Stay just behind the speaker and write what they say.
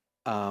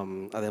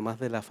además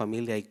de la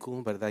familia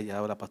Icún, ¿verdad?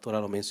 Ya la pastora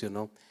lo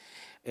mencionó,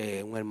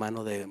 un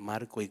hermano de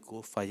Marco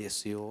Icún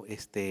falleció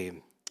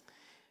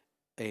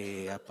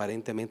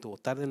aparentemente o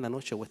tarde en la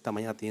noche o esta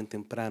mañana bien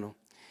temprano.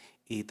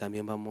 Y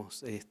también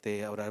vamos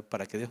a orar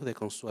para que Dios dé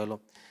consuelo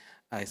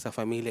a esa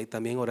familia y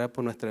también orar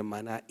por nuestra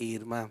hermana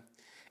Irma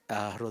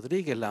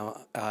Rodríguez,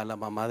 a la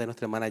mamá de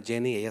nuestra hermana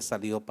Jenny. Ella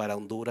salió para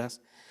Honduras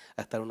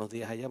a estar unos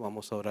días allá.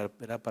 Vamos a orar,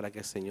 ¿verdad?, para que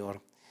el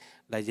Señor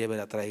la lleve y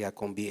la traiga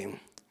con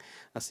bien.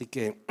 Así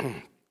que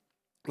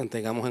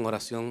mantengamos en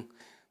oración.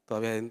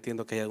 Todavía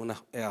entiendo que hay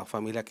algunas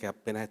familias que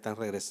apenas están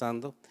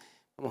regresando.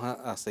 Vamos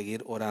a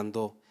seguir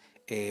orando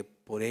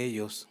por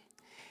ellos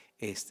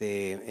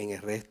en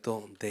el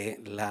resto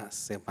de la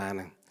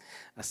semana.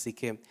 Así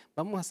que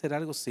vamos a hacer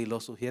algo. Si lo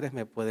sugieres,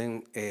 me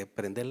pueden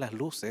prender las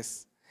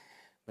luces,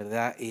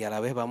 ¿verdad? Y a la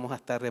vez vamos a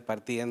estar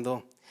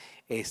repartiendo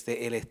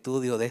el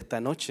estudio de esta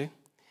noche.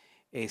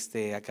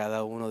 A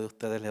cada uno de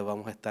ustedes les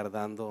vamos a estar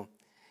dando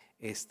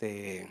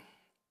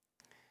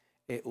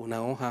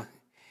una hoja.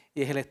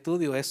 Y el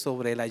estudio es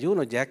sobre el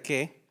ayuno, ya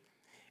que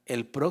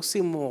el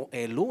próximo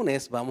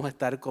lunes vamos a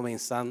estar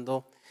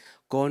comenzando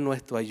con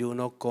nuestro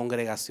ayuno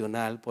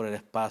congregacional por el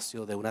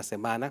espacio de una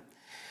semana.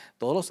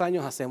 Todos los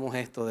años hacemos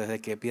esto,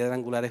 desde que Piedra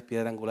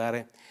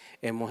Angulares,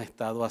 hemos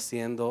estado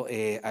haciendo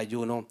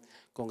ayuno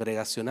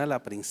congregacional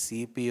a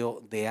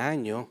principio de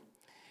año.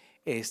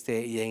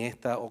 Y en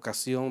esta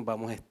ocasión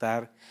vamos a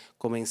estar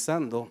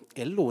comenzando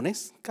el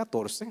lunes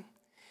 14.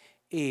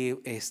 Y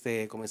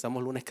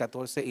comenzamos lunes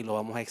 14 y lo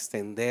vamos a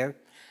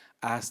extender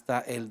hasta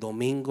el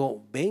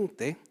domingo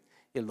 20.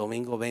 El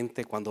domingo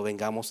 20, cuando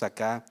vengamos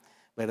acá,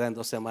 ¿verdad? En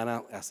 2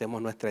 semanas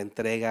hacemos nuestra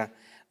entrega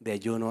de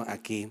ayuno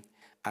aquí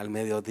al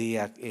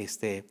mediodía,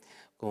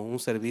 con un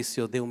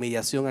servicio de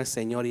humillación al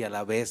Señor y a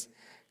la vez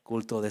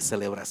culto de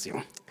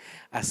celebración.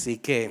 Así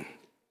que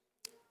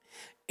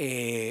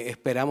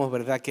esperamos,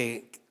 ¿verdad?,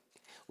 que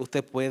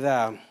usted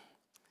pueda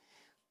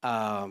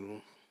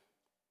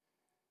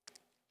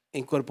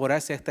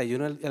incorporarse a este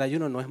ayuno. El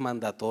ayuno no es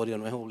mandatorio,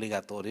 no es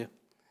obligatorio,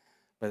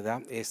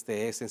 ¿verdad? Es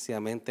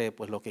sencillamente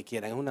pues lo que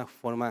quieran. Es una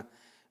forma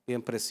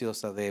bien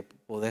preciosa de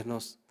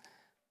podernos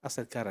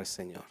acercar al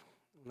Señor,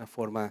 una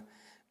forma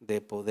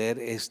de poder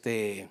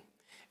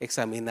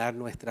examinar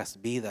nuestras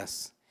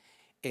vidas,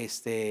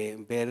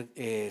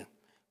 ver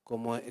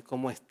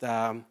cómo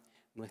está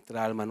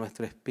nuestra alma,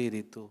 nuestro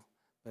espíritu,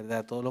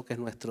 ¿verdad? Todo lo que es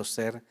nuestro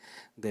ser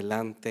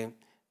delante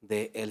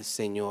del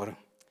Señor.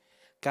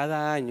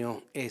 Cada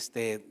año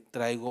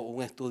traigo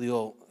un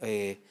estudio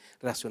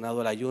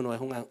relacionado al ayuno.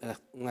 Es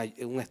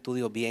un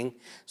estudio bien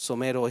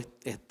somero.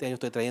 Este año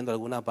estoy trayendo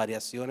algunas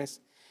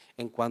variaciones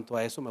en cuanto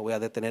a eso. Me voy a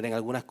detener en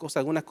algunas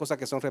cosas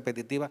que son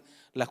repetitivas,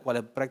 las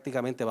cuales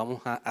prácticamente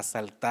vamos a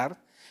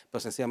saltar, pero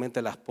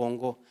sencillamente las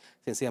pongo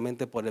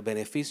sencillamente por el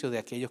beneficio de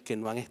aquellos que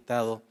no han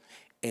estado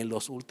en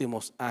los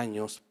últimos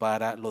años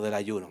para lo del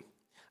ayuno.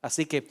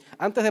 Así que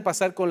antes de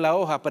pasar con la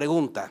hoja,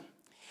 pregunta: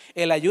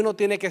 ¿el ayuno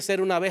tiene que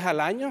ser una vez al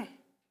año?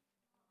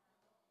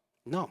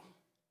 No,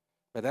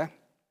 ¿verdad?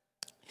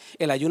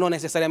 ¿El ayuno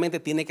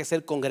necesariamente tiene que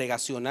ser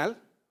congregacional?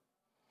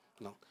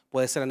 No.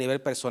 ¿Puede ser a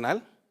nivel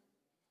personal?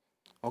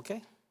 Ok,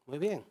 muy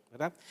bien,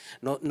 ¿verdad?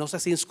 No se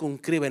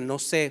circunscribe, no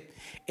se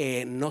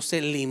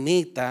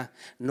limita,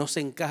 no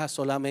se encaja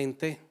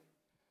solamente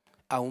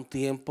a un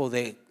tiempo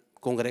de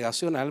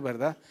congregacional,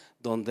 ¿verdad?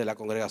 Donde la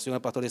congregación,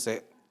 el pastor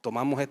dice,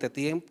 tomamos este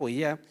tiempo y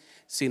ya,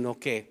 sino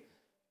que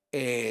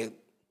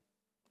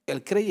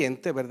el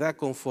creyente, ¿verdad?,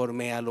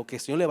 conforme a lo que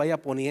el Señor le vaya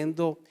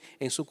poniendo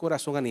en su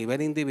corazón a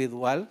nivel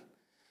individual,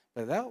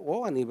 ¿verdad?,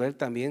 o a nivel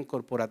también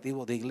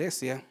corporativo de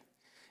iglesia,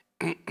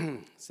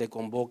 se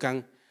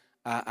convocan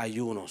a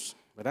ayunos,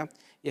 ¿verdad?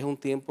 Y es un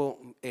tiempo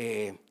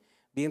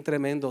bien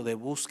tremendo de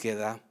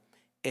búsqueda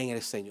en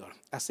el Señor.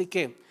 Así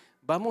que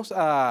vamos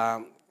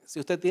si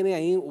usted tiene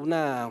ahí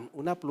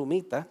una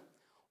plumita,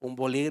 un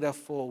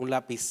bolígrafo, un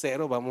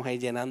lapicero, vamos a ir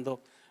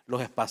llenando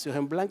los espacios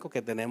en blanco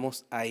que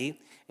tenemos ahí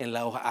en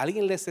la hoja. ¿A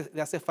alguien le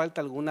hace falta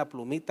alguna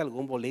plumita,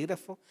 algún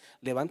bolígrafo?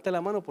 Levante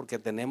la mano porque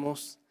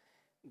tenemos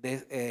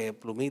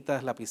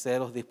plumitas,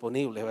 lapiceros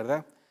disponibles,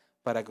 ¿verdad?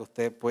 Para que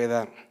usted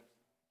pueda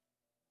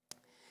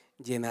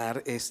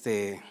llenar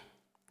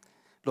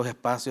los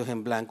espacios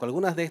en blanco.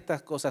 Algunas de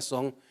estas cosas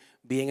son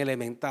bien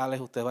elementales.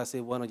 Usted va a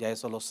decir, bueno, ya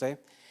eso lo sé.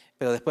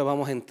 Pero después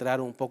vamos a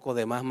entrar un poco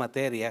de más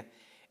materia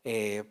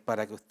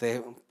para que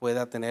usted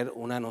pueda tener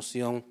una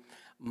noción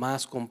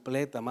más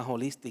completa, más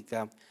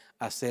holística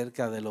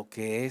acerca de lo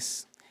que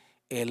es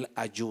el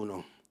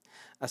ayuno.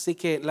 Así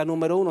que la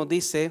número 1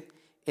 dice: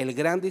 el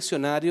gran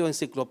diccionario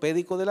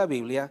enciclopédico de la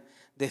Biblia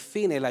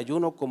define el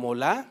ayuno como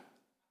la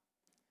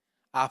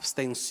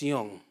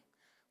abstención.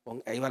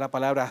 Ahí va la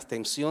palabra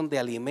abstención de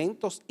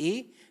alimentos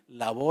y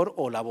labor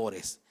o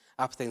labores.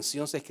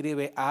 Abstención se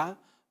escribe A,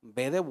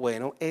 B de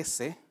bueno,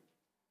 S,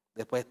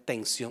 después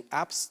tensión,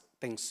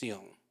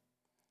 abstención.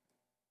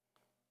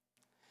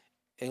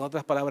 En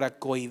otras palabras,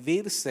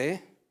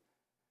 cohibirse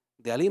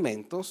de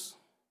alimentos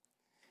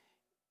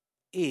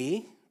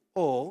y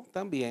o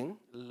también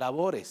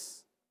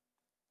labores.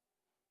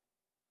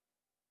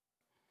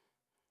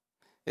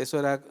 Eso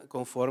era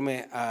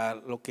conforme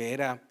a lo que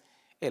era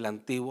el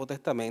Antiguo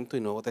Testamento y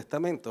Nuevo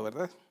Testamento,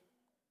 ¿verdad?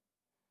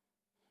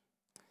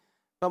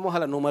 Vamos a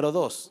la número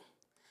 2.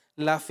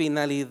 La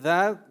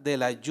finalidad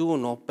del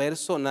ayuno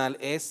personal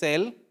es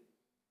el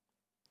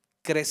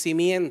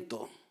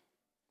crecimiento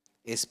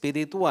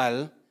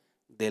espiritual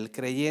del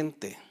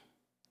creyente.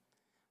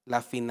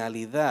 La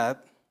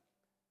finalidad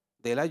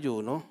del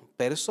ayuno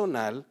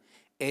personal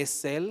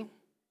es el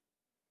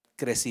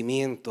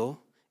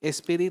crecimiento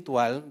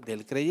espiritual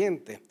del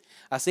creyente.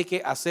 Así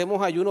que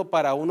hacemos ayuno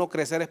para uno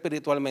crecer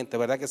espiritualmente,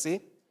 ¿verdad que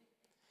sí?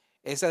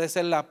 Esa debe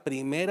ser la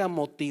primera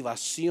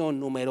motivación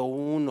número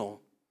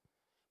 1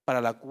 para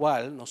la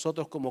cual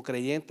nosotros como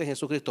creyentes en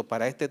Jesucristo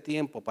para este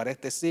tiempo, para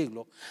este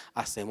siglo,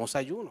 hacemos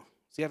ayuno,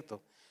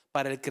 ¿cierto?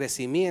 Para el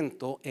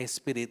crecimiento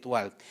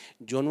espiritual.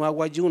 Yo no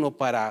hago ayuno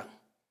para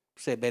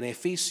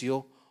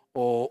beneficio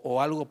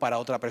o algo para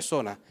otra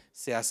persona.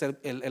 Se hace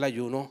el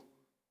ayuno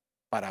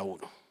para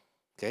uno,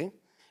 ¿ok?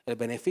 El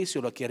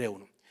beneficio lo quiere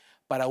uno.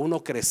 Para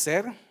uno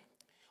crecer,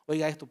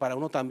 oiga esto, para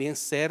uno también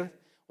ser,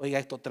 oiga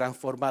esto,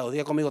 transformado.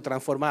 Diga conmigo,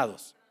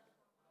 transformados.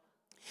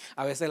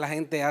 A veces la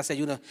gente hace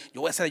ayuno,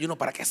 yo voy a hacer ayuno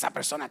para que esa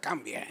persona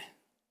cambie,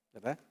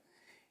 ¿verdad?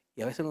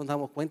 Y a veces nos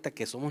damos cuenta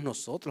que somos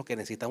nosotros que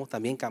necesitamos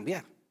también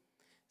cambiar.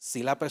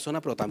 Sí la persona,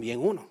 pero también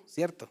uno,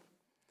 ¿cierto?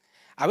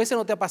 A veces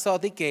no te ha pasado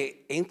a ti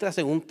que entras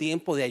en un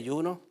tiempo de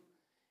ayuno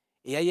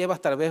y ya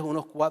llevas tal vez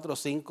unos 4 o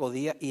 5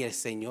 días y el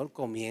Señor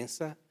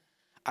comienza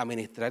a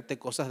ministrarte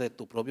cosas de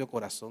tu propio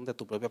corazón, de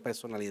tu propia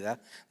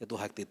personalidad, de tus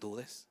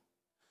actitudes.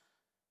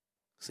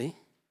 ¿Sí?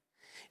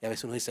 Y a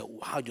veces uno dice,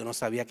 wow, yo no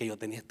sabía que yo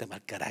tenía este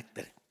mal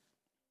carácter.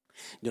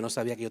 Yo no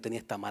sabía que yo tenía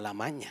esta mala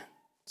maña.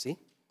 ¿Sí?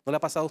 ¿No le ha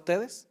pasado a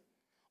ustedes?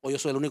 ¿O yo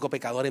soy el único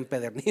pecador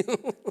empedernido?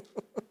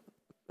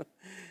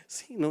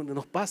 Sí, no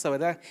nos pasa,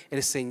 ¿verdad?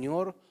 El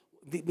Señor,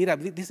 mira,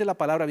 dice la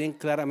palabra bien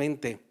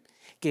claramente,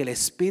 que el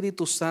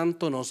Espíritu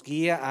Santo nos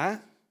guía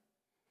a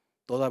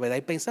toda verdad.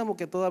 Y pensamos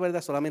que toda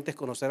verdad solamente es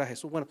conocer a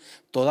Jesús. Bueno,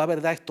 toda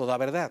verdad es toda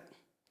verdad.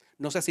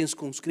 No se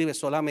circunscribe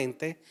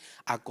solamente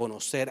a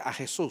conocer a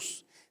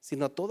Jesús,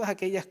 sino a todas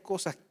aquellas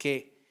cosas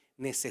que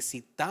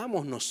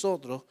necesitamos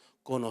nosotros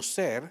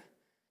conocer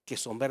que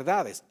son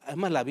verdades.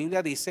 Además, la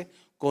Biblia dice,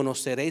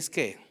 conoceréis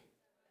 ¿qué?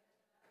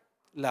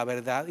 La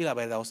verdad y la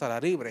verdad os hará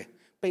libre.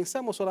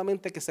 Pensamos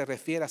solamente que se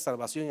refiere a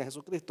salvación en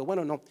Jesucristo.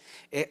 Bueno, no,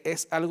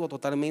 es algo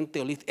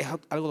totalmente holístico, es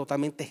algo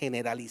totalmente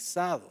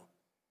generalizado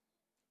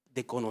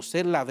de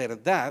conocer la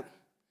verdad,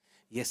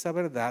 y esa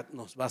verdad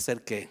nos va a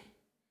hacer ¿qué?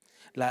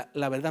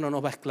 La verdad no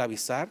nos va a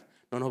esclavizar,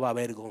 no nos va a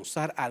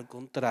avergonzar, al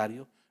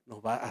contrario,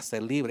 nos va a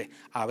hacer libres.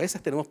 A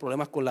veces tenemos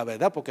problemas con la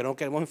verdad porque no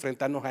queremos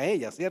enfrentarnos a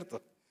ella,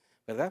 ¿cierto?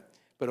 ¿Verdad?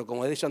 Pero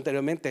como he dicho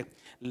anteriormente,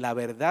 la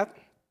verdad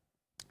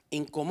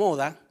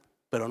incomoda,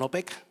 pero no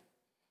peca.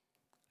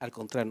 Al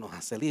contrario, nos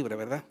hace libre,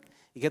 ¿verdad?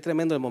 Y qué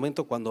tremendo el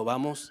momento cuando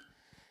vamos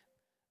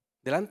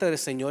delante del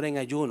Señor en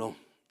ayuno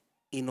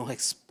y nos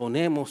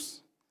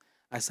exponemos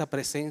a esa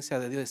presencia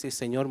de Dios, decir,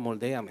 Señor,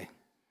 moldéame,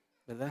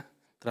 ¿verdad?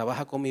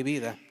 Trabaja con mi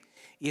vida.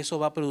 Y eso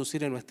va a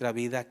producir en nuestra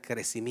vida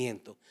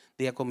crecimiento.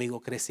 Diga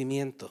conmigo,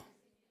 crecimiento.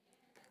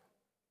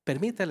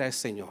 Permítale al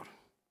Señor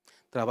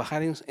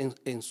trabajar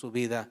en su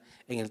vida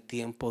en el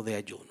tiempo de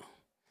ayuno.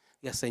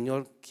 Y al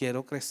Señor,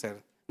 quiero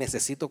crecer,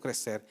 necesito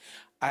crecer.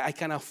 I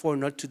can afford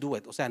not to do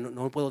it. O sea,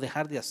 no puedo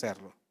dejar de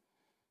hacerlo.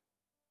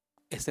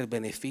 Es el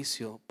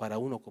beneficio para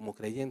uno como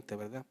creyente,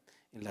 ¿verdad?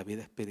 En la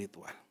vida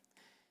espiritual.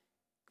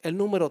 El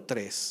número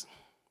 3.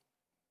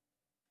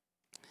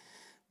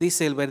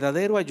 Dice, el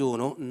verdadero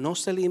ayuno no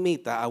se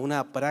limita a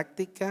una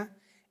práctica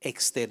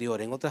exterior,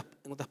 en otras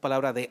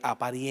palabras, de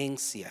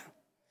apariencia.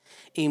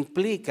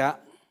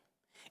 Implica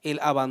el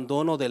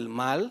abandono del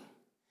mal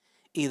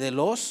y de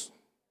los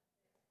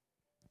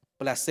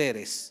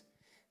placeres.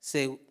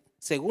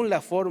 Según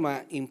la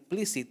forma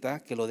implícita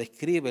que lo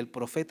describe el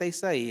profeta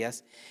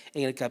Isaías,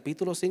 en el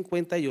capítulo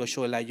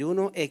 58, el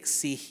ayuno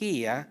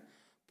exigía,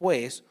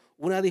 pues,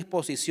 una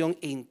disposición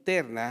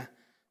interna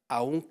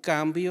a un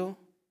cambio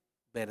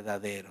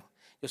verdadero.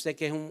 Yo sé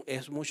que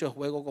es mucho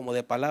juego como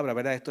de palabras,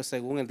 ¿verdad? Esto es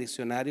según el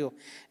diccionario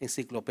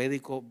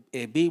enciclopédico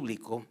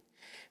bíblico,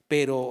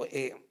 pero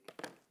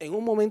en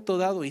un momento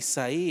dado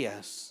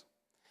Isaías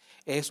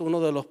es uno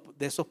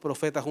de esos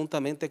profetas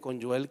juntamente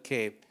con Joel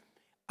que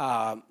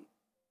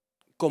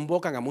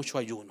convocan a mucho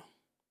ayuno.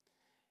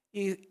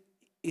 Y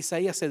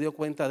Isaías se dio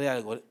cuenta de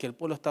algo, que el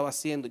pueblo estaba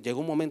haciendo,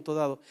 llegó un momento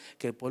dado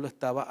que el pueblo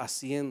estaba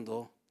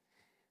haciendo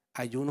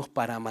ayunos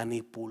para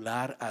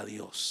manipular a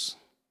Dios.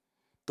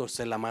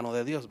 Torcer la mano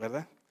de Dios,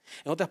 ¿verdad?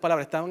 En otras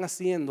palabras, estaban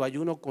haciendo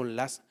ayuno con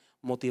las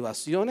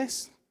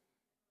motivaciones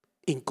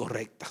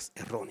incorrectas,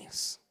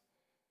 erróneas,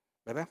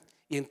 ¿verdad?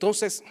 Y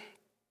entonces,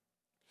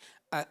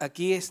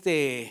 aquí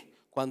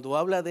cuando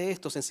habla de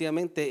esto,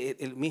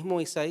 sencillamente el mismo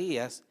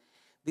Isaías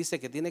dice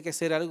que tiene que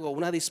ser algo,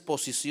 una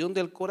disposición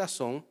del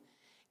corazón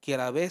que a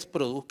la vez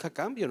produzca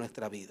cambio en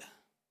nuestra vida.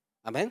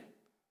 Amén.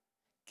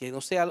 Que no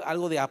sea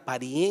algo de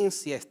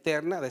apariencia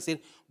externa,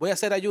 decir, voy a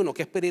hacer ayuno,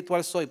 qué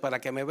espiritual soy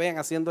para que me vean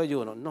haciendo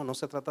ayuno. No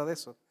se trata de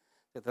eso.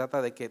 Se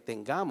trata de que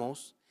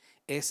tengamos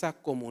esa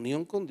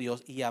comunión con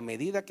Dios y a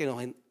medida que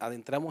nos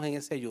adentramos en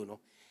ese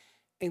ayuno,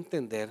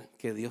 entender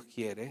que Dios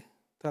quiere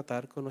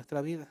tratar con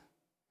nuestra vida.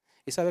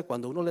 Y sabe,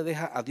 cuando uno le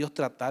deja a Dios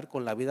tratar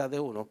con la vida de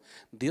uno,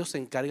 Dios se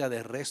encarga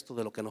del resto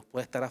de lo que nos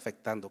puede estar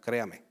afectando,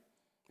 créame.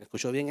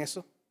 ¿Escuchó bien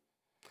eso?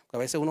 A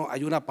veces uno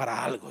ayuna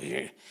para algo,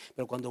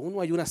 pero cuando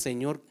uno ayuna,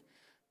 Señor,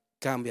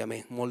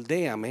 cámbiame,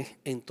 moldéame,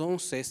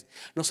 entonces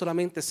no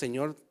solamente,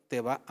 Señor, te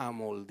va a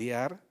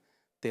moldear,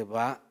 te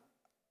va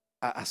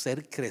a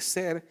hacer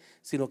crecer,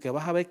 sino que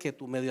vas a ver que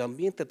tu medio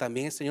ambiente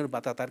también el Señor va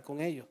a tratar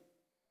con ellos.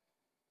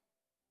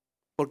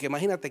 Porque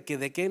imagínate que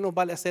de qué nos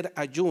vale hacer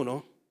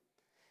ayuno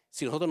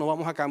si nosotros no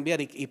vamos a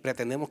cambiar y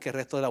pretendemos que el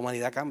resto de la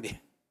humanidad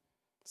cambie,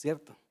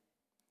 ¿cierto?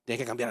 Tiene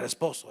que cambiar el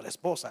esposo, la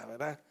esposa,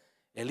 ¿verdad?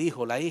 El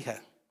hijo, la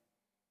hija.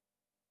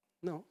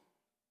 No,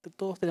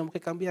 todos tenemos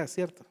que cambiar,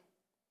 ¿cierto?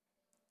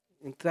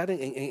 Entrar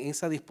en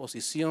esa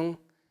disposición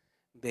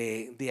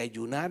de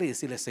ayunar y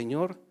decirle,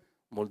 Señor,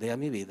 moldea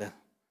mi vida,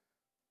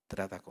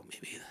 trata con mi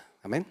vida.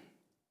 Amén.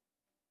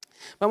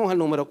 Vamos al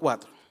número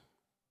 4.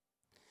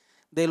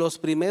 De los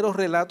primeros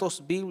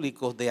relatos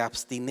bíblicos de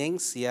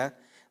abstinencia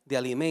de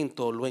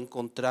alimento lo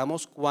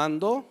encontramos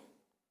cuando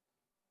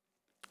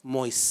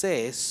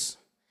Moisés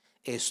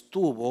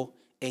estuvo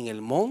en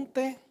el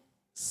monte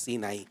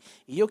Sinaí.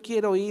 Y yo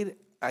quiero ir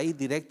ahí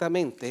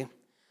directamente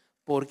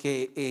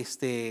porque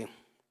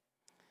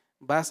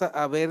vas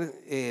a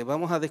ver,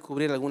 vamos a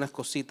descubrir algunas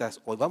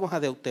cositas. Hoy vamos a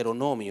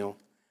Deuteronomio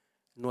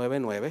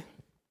 9:9.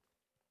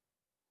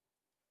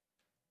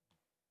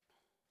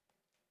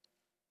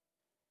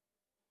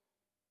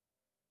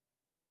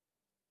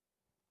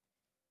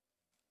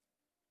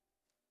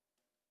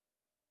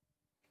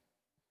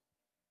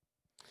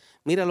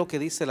 Mira lo que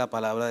dice la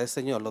palabra del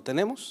Señor. ¿Lo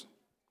tenemos?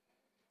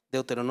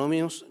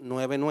 Deuteronomio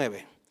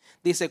 9:9.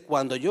 Dice,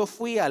 cuando yo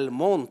fui al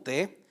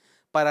monte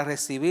para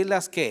recibir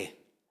las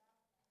 ¿qué?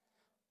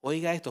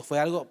 Oiga esto, fue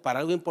para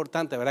algo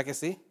importante, ¿verdad que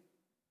sí?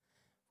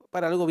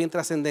 Para algo bien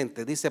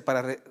trascendente. Dice,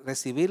 para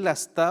recibir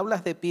las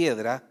tablas de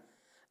piedra,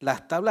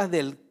 las tablas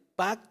del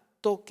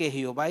pacto que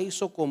Jehová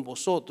hizo con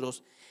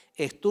vosotros,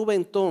 estuve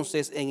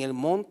entonces en el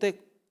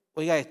monte,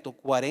 oiga esto,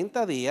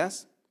 40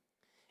 días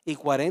y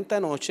 40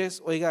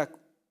 noches, oiga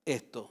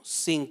esto,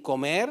 sin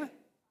comer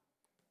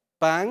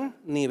pan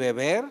ni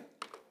beber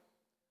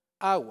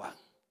agua.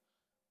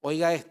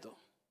 Oiga esto,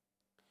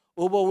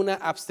 hubo una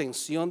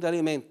abstención de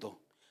alimento.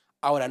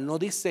 Ahora, no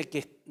dice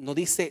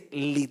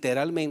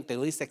literalmente,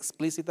 no dice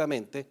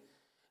explícitamente,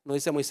 no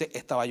dice Moisés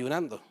estaba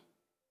ayunando.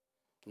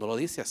 No lo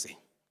dice así,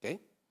 ¿ok?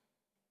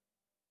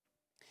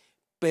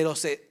 Pero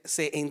se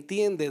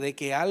entiende de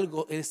que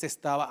algo él se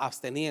estaba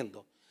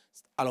absteniendo.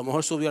 A lo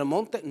mejor subió al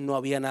monte, no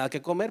había nada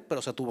que comer,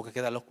 pero se tuvo que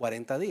quedar los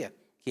 40 días.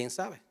 ¿Quién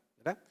sabe?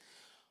 ¿Verdad?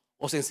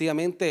 O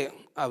sencillamente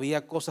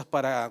había cosas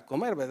para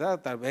comer,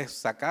 ¿verdad? Tal vez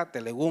zacate,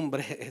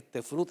 legumbres,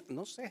 fruta,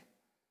 no sé,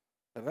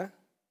 ¿verdad?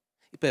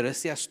 Pero él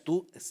se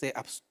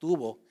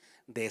abstuvo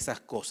de esas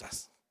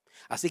cosas.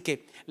 Así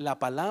que la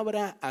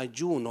palabra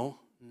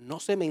ayuno no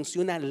se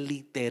menciona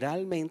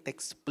literalmente,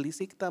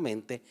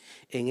 explícitamente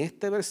en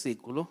este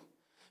versículo,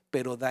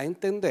 pero da a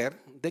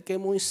entender de que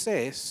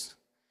Moisés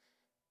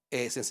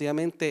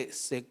sencillamente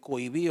se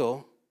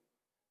cohibió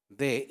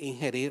de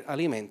ingerir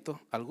alimentos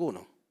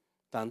algunos,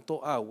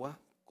 tanto agua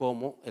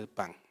como el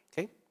pan.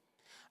 ¿Okay?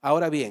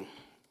 Ahora bien,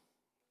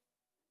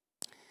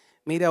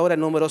 mire ahora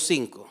el número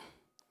 5.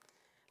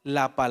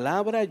 La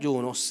palabra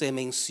ayuno se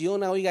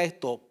menciona, oiga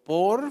esto,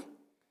 por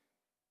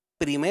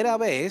primera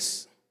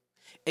vez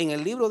en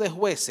el libro de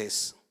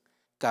Jueces,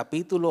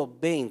 capítulo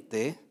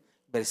 20,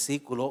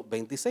 versículo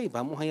 26.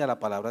 Vamos a ir a la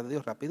palabra de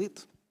Dios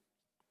rapidito.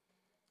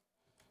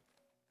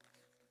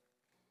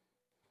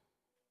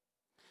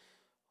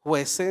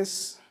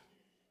 Jueces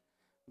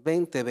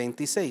 20,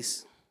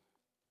 26.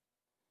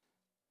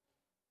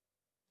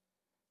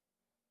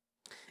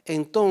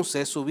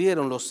 Entonces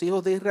subieron los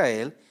hijos de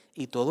Israel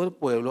y todo el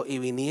pueblo y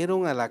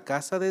vinieron a la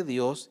casa de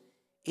Dios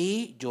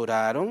y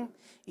lloraron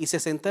y se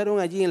sentaron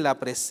allí en la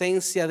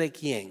presencia de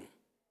 ¿quién?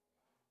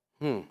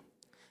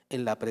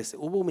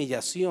 Hubo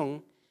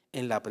humillación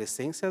en la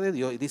presencia de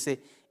Dios y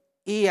dice,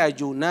 y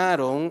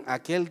ayunaron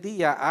aquel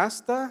día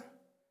hasta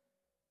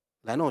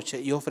la noche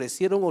y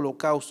ofrecieron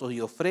holocaustos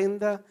y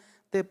ofrenda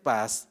de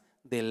paz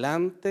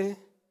delante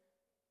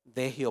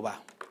de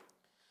Jehová.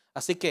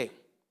 Así que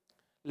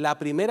la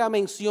primera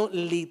mención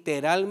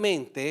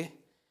literalmente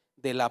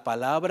de la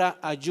palabra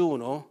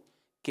ayuno,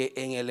 que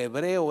en el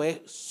hebreo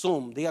es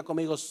sum, diga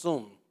conmigo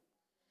sum,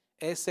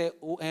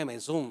 S-U-M,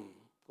 sum,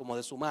 como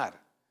de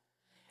sumar,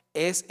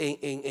 es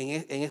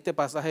en este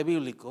pasaje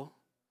bíblico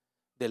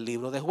del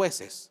libro de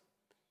Jueces.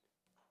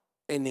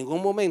 En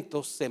ningún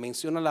momento se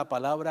menciona la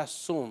palabra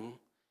sum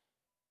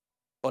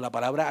o la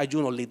palabra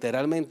ayuno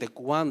literalmente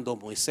cuando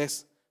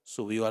Moisés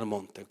subió al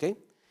monte. ¿Okay?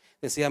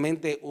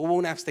 Sencillamente hubo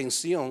una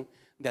abstención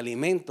de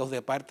alimentos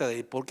de parte de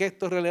él. ¿Por qué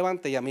esto es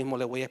relevante? Ya mismo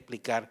le voy a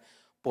explicar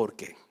por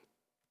qué.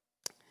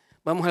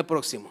 Vamos al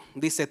próximo.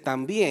 Dice,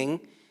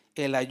 también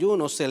el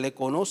ayuno se le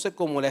conoce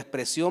como la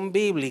expresión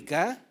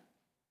bíblica,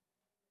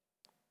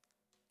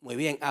 muy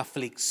bien,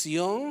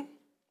 aflicción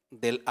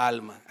del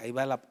alma. Ahí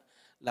va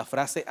la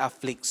frase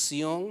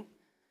aflicción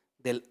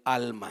del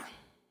alma.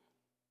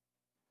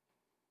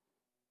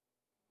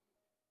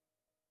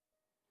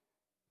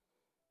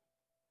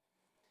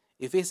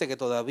 Y fíjense que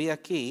todavía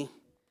aquí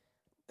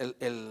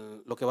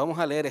lo que vamos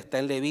a leer está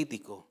en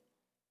Levítico,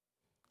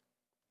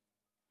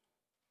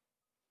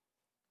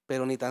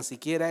 pero ni tan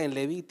siquiera en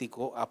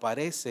Levítico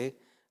aparece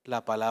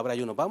la palabra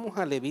ayuno. Vamos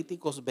a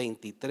Levíticos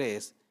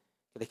 23,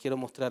 que les quiero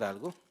mostrar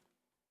algo.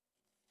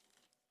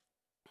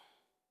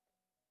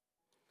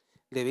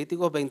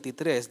 Levíticos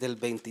 23, del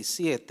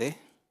 27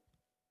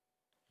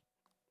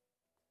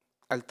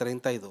 al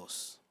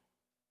 32.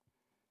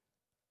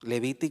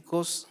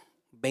 Levíticos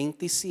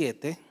 23,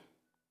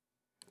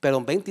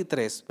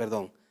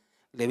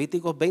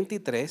 Levíticos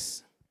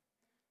 23,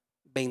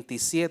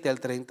 27 al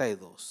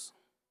 32.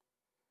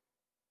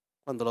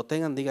 Cuando lo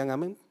tengan, digan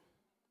amén.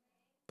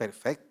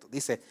 Perfecto.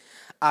 Dice,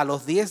 a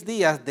los 10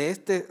 días de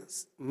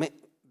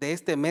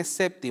este mes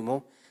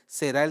séptimo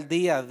será el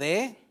día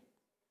de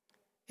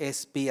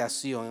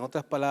expiación. En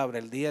otras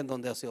palabras, el día en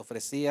donde se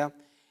ofrecía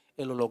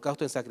el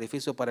holocausto en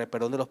sacrificio para el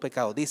perdón de los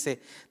pecados. Dice,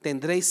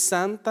 tendréis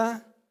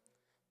santa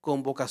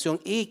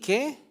convocación y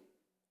que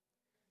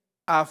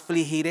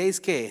afligiréis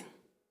que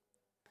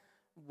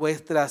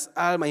vuestras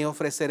almas y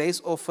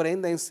ofreceréis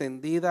ofrenda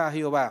encendida a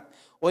Jehová.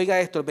 Oiga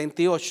esto, el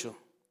 28.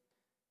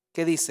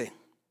 ¿Qué dice?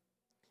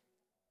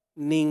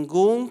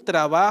 Ningún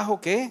trabajo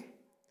que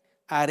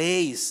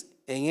haréis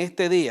en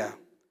este día,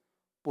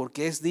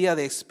 porque es día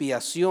de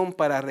expiación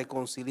para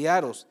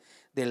reconciliaros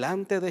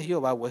delante de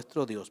Jehová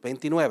vuestro Dios.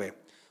 29.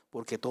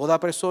 Porque toda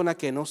persona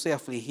que no se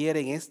afligiere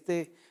en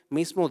este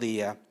mismo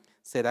día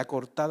será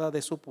cortada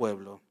de su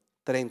pueblo.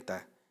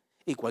 30.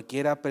 Y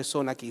cualquiera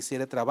persona que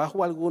hiciere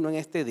trabajo alguno en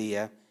este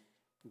día,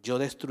 yo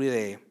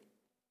destruiré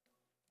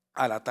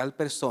a la tal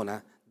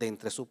persona de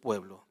entre su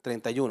pueblo.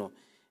 31.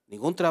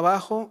 Ningún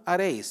trabajo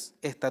haréis,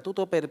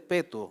 estatuto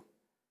perpetuo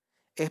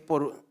es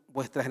por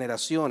vuestras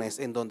generaciones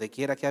en donde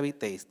quiera que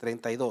habitéis.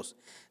 32.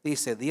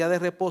 Dice, día de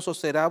reposo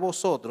será a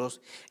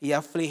vosotros y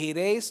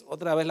afligiréis,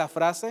 otra vez la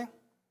frase,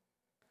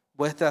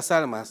 vuestras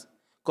almas,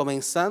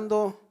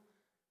 comenzando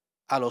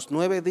a los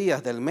 9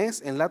 días del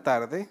mes en la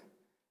tarde,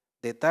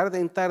 de tarde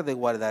en tarde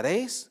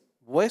guardaréis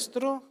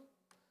vuestro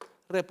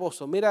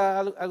reposo. Mira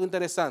algo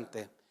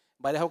interesante. En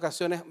varias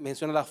ocasiones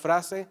menciona la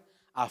frase,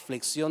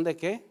 aflicción de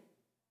 ¿qué?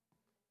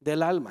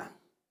 Del alma.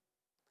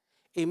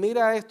 Y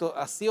mira esto,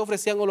 así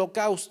ofrecían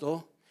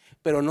holocausto,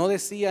 pero no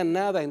decían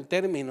nada en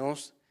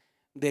términos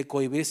de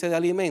cohibirse de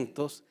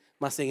alimentos,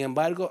 mas sin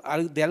embargo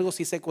de algo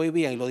sí se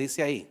cohibían, y lo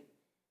dice ahí.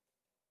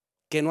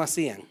 ¿Qué no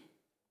hacían?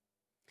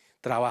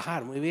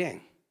 Trabajar, muy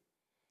bien.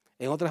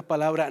 En otras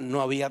palabras,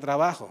 no había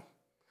trabajo.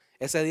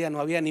 Ese día no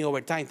había ni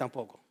overtime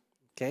tampoco.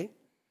 ¿Okay?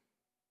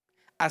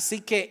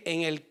 Así que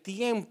en el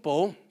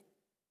tiempo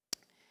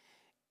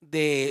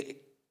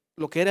de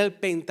lo que era el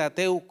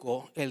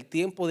Pentateuco, el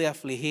tiempo de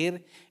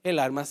afligir el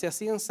alma, se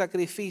hacían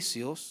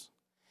sacrificios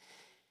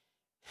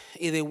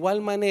y de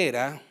igual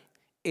manera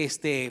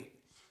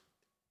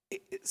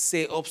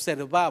se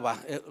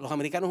observaba, los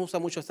americanos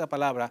usan mucho esta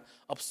palabra,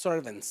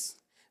 observance,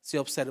 se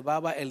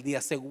observaba el día,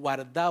 se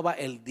guardaba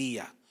el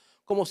día,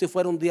 como si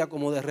fuera un día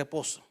como de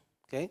reposo.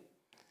 ¿Okay?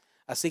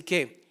 Así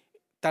que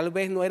tal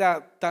vez no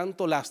era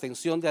tanto la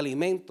abstención de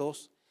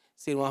alimentos,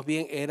 sino más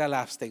bien era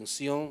la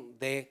abstención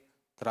de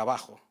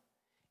trabajo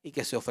y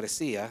que se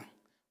ofrecía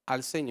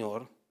al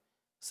Señor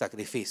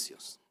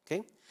sacrificios.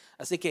 ¿Okay?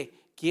 Así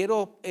que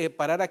quiero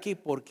parar aquí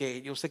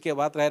porque yo sé que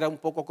va a traer un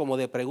poco como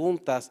de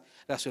preguntas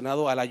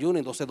relacionadas al ayuno.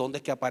 Entonces, ¿dónde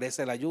es que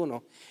aparece el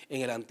ayuno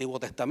en el Antiguo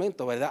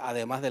Testamento, verdad?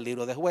 Además del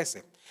libro de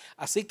Jueces.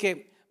 Así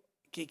que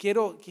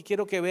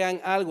quiero que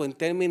vean algo en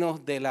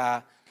términos de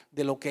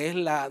lo que es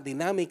la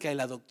dinámica y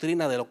la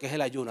doctrina de lo que es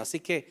el ayuno. Así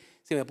que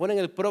si me ponen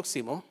el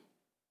próximo,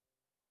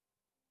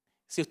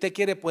 si usted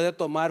quiere puede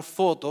tomar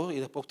fotos y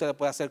después usted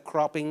puede hacer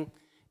cropping,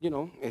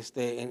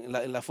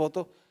 en la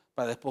foto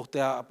para después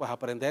usted pues,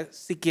 aprender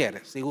si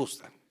quiere, si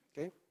gusta.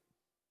 ¿Okay?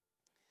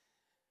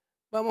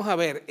 Vamos a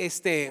ver,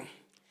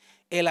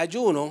 el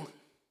ayuno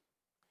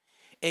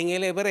en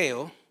el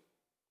hebreo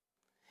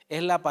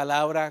es la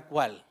palabra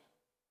 ¿cuál?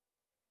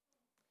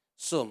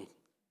 Sum.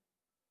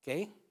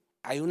 ¿Okay?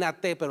 Hay una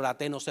T, pero la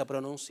T no se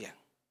pronuncia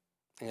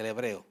en el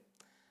hebreo.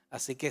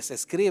 Así que se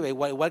escribe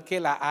igual que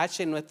la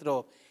H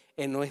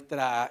en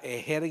nuestra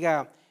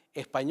jerga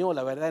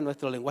española, ¿verdad? En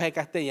nuestro lenguaje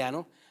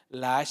castellano,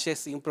 la H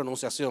sin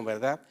pronunciación,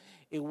 ¿verdad?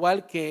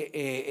 Igual que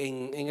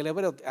en el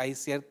hebreo hay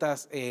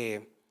ciertas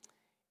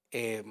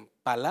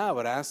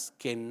palabras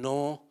que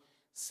no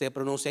se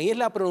pronuncian. Y es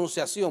la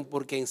pronunciación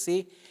porque en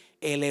sí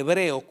el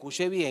hebreo,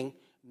 escuche bien,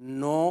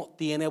 no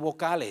tiene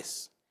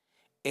vocales.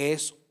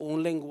 Es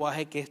un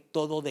lenguaje que es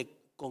todo de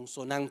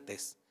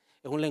consonantes.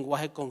 Es un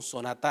lenguaje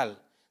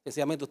consonatal.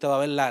 Sencillamente usted va a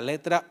ver la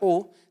letra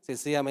U,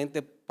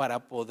 sencillamente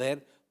para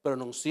poder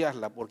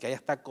pronunciarla, porque ahí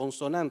está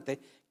consonantes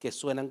que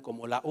suenan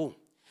como la U.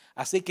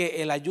 Así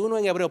que el ayuno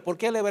en hebreo, ¿por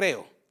qué el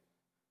hebreo?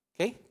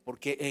 ¿Okay?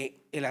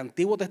 Porque el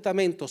Antiguo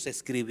Testamento se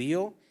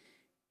escribió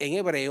en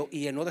hebreo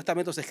y el Nuevo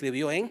Testamento se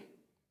escribió en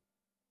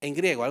en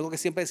griego, algo que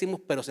siempre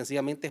decimos, pero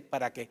sencillamente es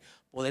para que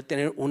poder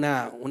tener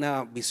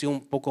una visión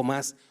un poco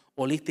más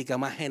holística,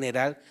 más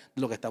general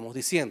de lo que estamos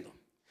diciendo.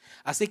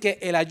 Así que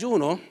el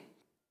ayuno,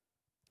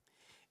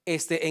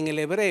 en el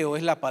hebreo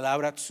es la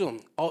palabra tzum.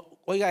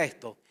 Oiga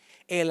esto,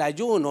 el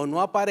ayuno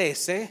no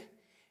aparece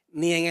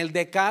ni en el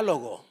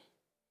decálogo.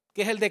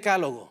 ¿Qué es el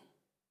decálogo?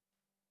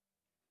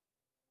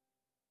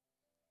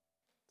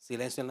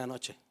 Silencio en la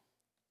noche.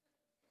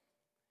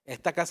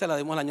 Esta casa la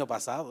dimos el año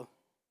pasado.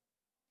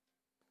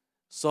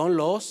 Son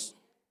los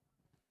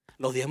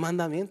 10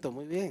 mandamientos,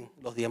 muy bien,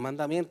 los 10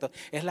 mandamientos.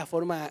 Es la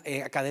forma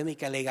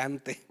académica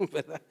elegante,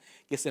 ¿verdad?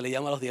 Que se le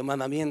llama los 10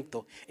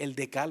 mandamientos, el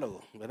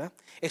decálogo, ¿verdad?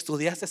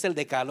 ¿Estudiaste el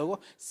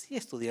decálogo? Sí,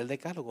 estudié el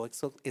decálogo,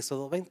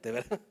 Éxodo 20,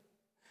 ¿verdad?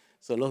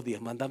 Son los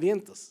 10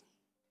 mandamientos.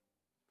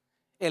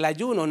 El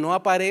ayuno no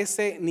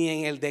aparece ni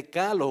en el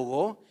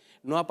decálogo,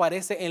 no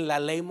aparece en la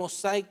ley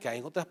mosaica.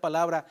 En otras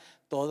palabras,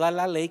 toda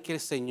la ley que el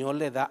Señor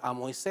le da a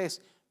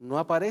Moisés, no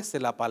aparece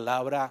la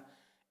palabra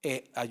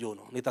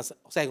ayuno.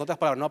 O sea, en otras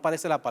palabras, no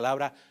aparece la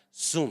palabra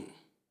Zoom.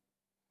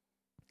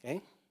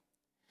 ¿Okay?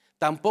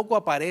 Tampoco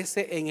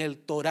aparece en el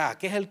Torah.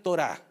 ¿Qué es el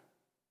Torah?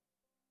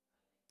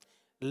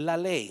 La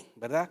ley,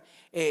 ¿verdad?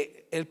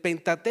 El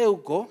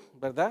Pentateuco,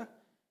 ¿verdad?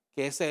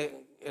 Que es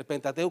el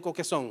Pentateuco,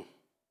 ¿qué son?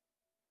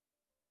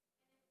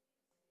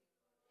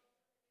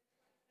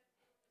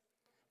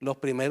 Los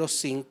primeros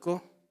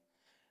 5.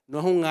 No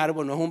es un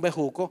árbol, no es un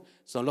bejuco,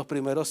 son los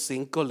primeros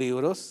 5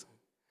 libros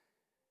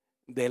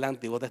del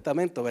Antiguo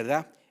Testamento,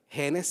 ¿verdad?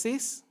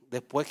 Génesis,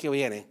 después que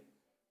viene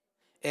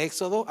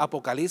Éxodo,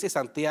 Apocalipsis,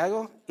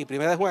 Santiago y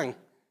Primera de Juan.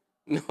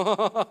 No.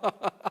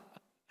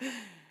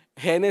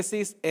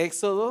 Génesis,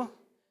 Éxodo,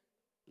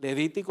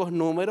 Levíticos,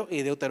 Números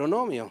y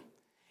Deuteronomio.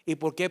 ¿Y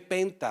por qué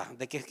penta?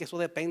 ¿De qué es que eso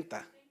de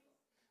penta?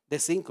 De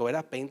 5,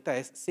 ¿verdad? Penta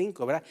es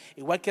 5, ¿verdad?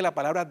 Igual que la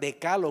palabra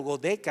decálogo,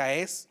 deca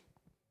es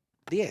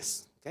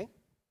 10. ¿Okay?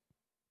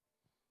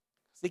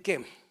 Así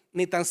que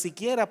ni tan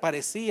siquiera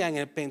aparecía en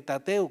el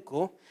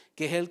Pentateuco,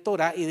 que es el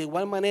Torah, y de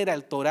igual manera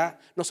el Torah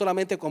no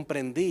solamente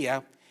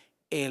comprendía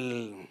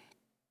el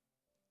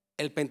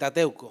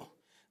Pentateuco,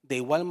 de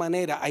igual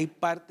manera hay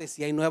partes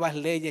y hay nuevas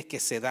leyes que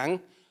se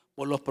dan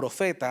por los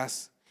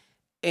profetas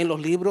en los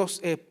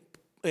libros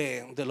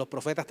de los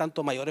profetas,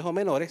 tanto mayores o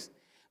menores,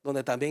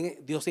 donde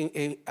también Dios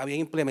había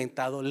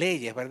implementado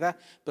leyes, ¿verdad?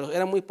 Pero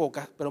eran muy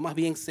pocas, pero más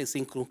bien se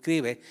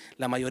circunscribe,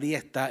 la mayoría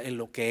está en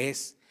lo que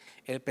es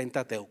el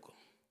Pentateuco.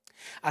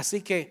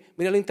 Así que,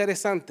 mira lo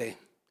interesante,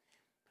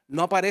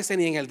 no aparece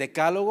ni en el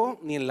Decálogo,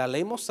 ni en la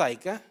ley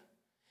mosaica,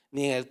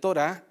 ni en el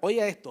Torah.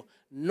 Oiga esto,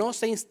 no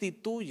se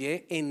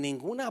instituye en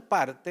ninguna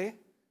parte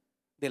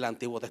del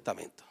Antiguo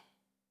Testamento.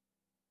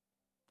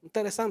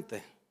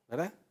 Interesante,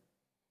 ¿verdad?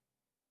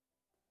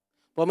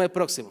 Ponme el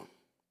próximo.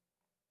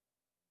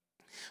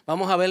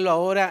 Vamos a verlo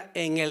ahora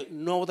en el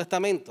Nuevo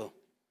Testamento.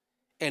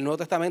 El Nuevo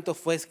Testamento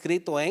fue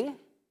escrito en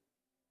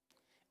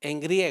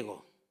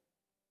griego.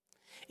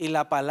 Y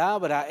la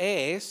palabra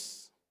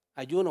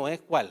ayuno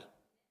es ¿cuál?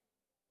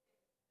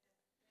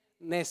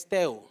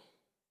 Nesteu.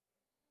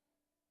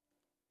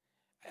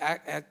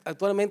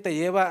 Actualmente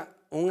lleva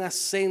un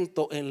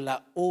acento en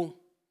la U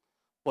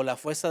por la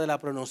fuerza de la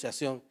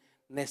pronunciación.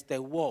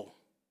 Nesteuo,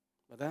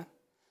 ¿verdad?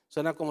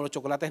 Suena como los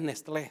chocolates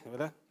Nestlé,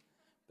 ¿verdad?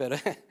 Pero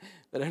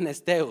es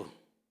Nesteu.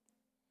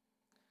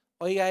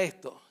 Oiga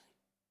esto,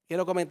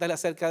 quiero comentarle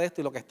acerca de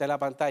esto y lo que está en la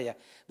pantalla.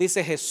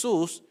 Dice,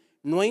 Jesús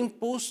no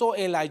impuso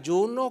el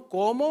ayuno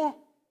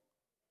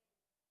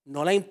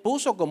no la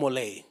impuso como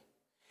ley,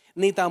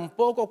 ni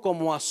tampoco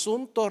como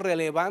asunto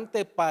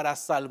relevante para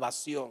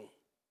salvación.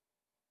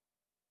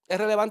 ¿Es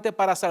relevante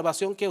para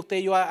salvación que usted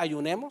y yo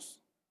ayunemos?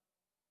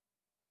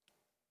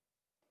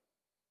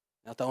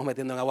 Nos estamos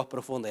metiendo en aguas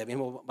profundas, ya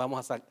mismo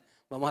vamos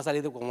a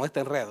salir como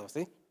este enredo,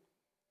 ¿sí?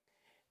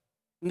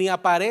 Ni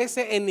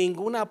aparece en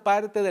ninguna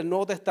parte del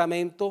Nuevo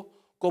Testamento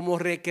como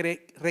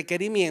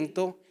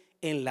requerimiento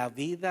en la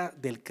vida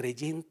del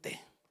creyente.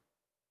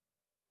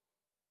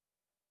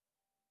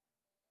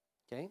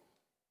 ¿Okay?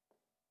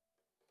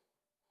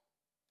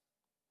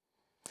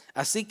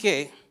 Así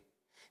que,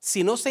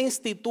 si no se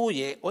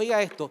instituye,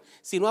 oiga esto,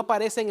 si no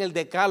aparece en el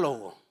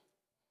decálogo,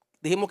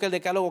 dijimos que el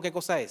decálogo, ¿qué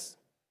cosa es?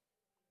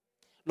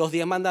 Los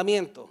 10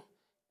 mandamientos,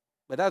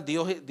 ¿verdad?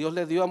 Dios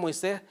le dio a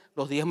Moisés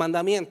los 10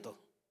 mandamientos,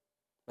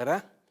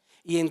 ¿verdad?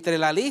 Y entre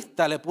la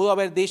lista le pudo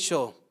haber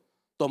dicho,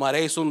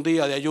 tomaréis un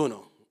día de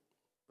ayuno.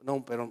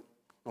 No, pero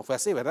no fue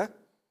así, ¿verdad?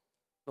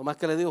 Lo más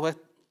que le dijo es,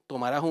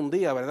 tomarás un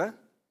día, ¿verdad?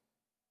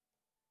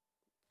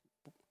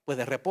 Pues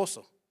de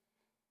reposo.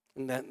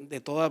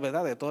 De todas,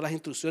 ¿verdad? De todas las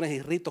instrucciones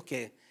y ritos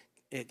que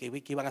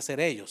iban a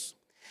hacer ellos.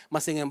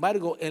 Mas, sin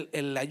embargo,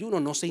 el ayuno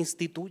no se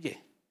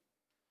instituye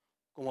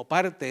como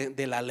parte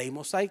de la ley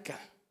mosaica.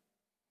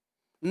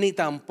 Ni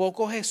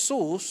tampoco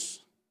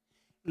Jesús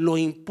lo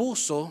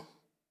impuso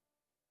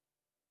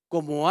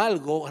como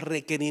algo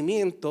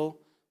requerimiento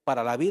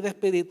para la vida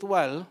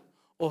espiritual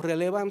o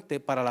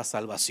relevante para la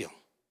salvación.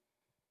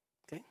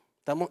 ¿Okay?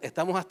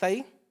 ¿Estamos hasta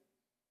ahí?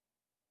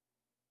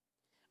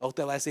 O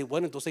usted va a decir,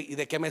 bueno, entonces, ¿y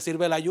de qué me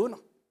sirve el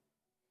ayuno?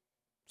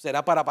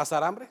 ¿Será para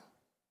pasar hambre?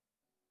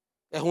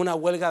 ¿Es una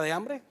huelga de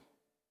hambre?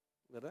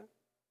 ¿Verdad?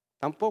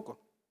 Tampoco.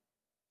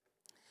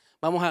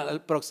 Vamos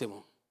al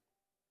próximo.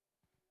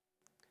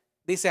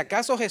 Dice,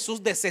 ¿acaso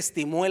Jesús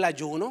desestimó el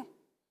ayuno?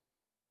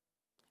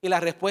 Y la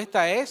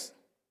respuesta es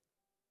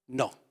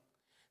no.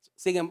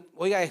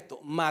 Oiga esto,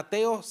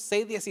 Mateo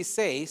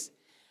 6:16,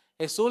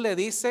 Jesús le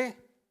dice,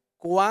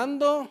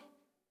 cuando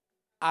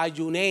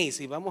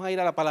ayunéis, y vamos a ir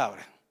a la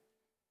palabra.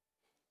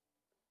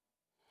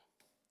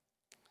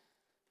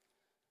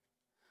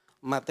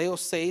 Mateo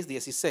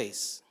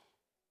 6:16.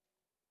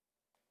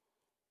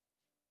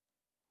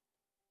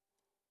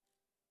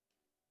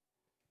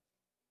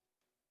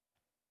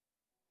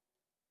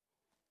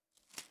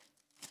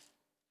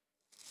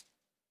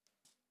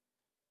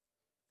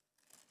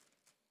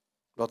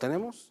 ¿Lo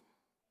tenemos?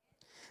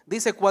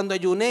 Dice, cuando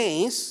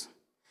ayunéis,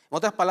 en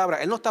otras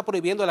palabras, Él no está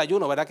prohibiendo el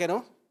ayuno, ¿verdad que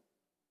no?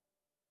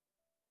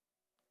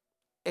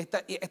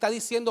 Está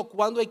diciendo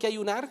cuándo hay que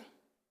ayunar.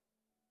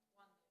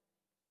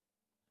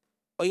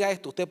 Oiga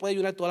esto, usted puede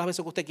ayunar todas las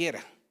veces que usted quiera.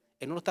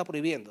 Él no lo está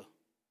prohibiendo,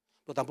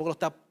 pero tampoco lo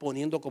está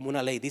poniendo como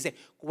una ley. Dice,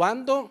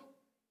 cuando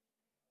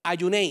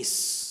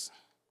ayunéis,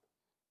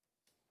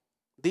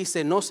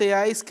 dice, no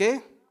seáis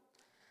 ¿qué?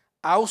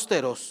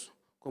 Austeros,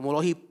 como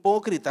los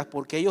hipócritas,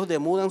 porque ellos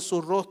demudan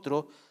su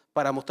rostro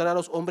para mostrar a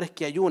los hombres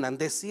que ayunan.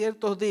 De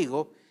cierto os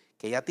digo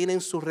que ya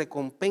tienen su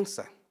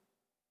recompensa.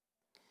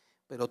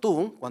 Pero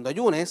tú, cuando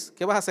ayunes,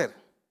 ¿qué vas a hacer?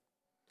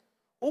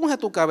 Unge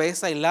tu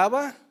cabeza y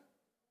lava.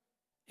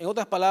 En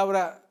otras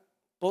palabras,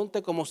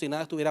 ponte como si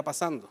nada estuviera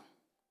pasando.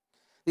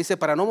 Dice,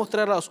 para no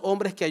mostrar a los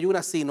hombres que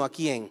ayunan, sino ¿a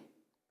quién?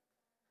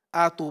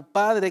 A tu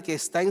Padre que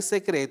está en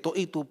secreto,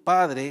 y tu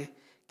Padre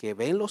que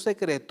ve en lo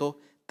secreto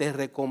te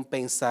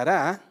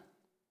recompensará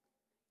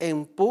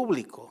en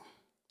público.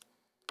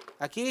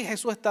 Aquí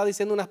Jesús está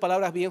diciendo unas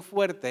palabras bien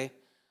fuertes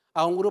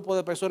a un grupo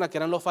de personas que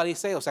eran los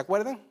fariseos, ¿se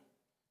acuerdan?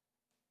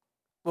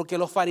 Porque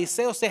los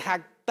fariseos se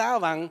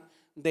jactaban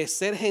de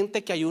ser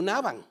gente que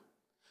ayunaban.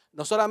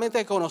 No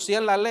solamente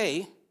conocían la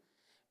ley,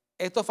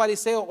 estos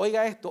fariseos,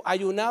 oiga esto,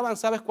 ayunaban,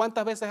 ¿sabes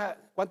cuántas veces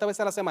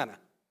a la semana?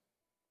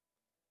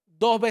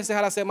 2 veces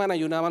a la semana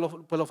ayunaban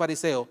los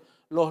fariseos,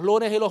 los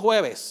lunes y los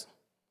jueves.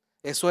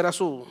 Eso era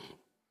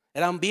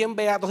eran bien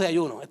beatos de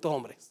ayuno estos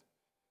hombres.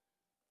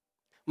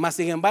 Mas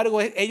sin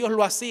embargo, ellos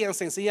lo hacían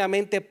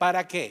sencillamente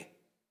 ¿para qué?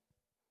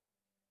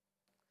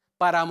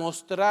 Para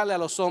mostrarle a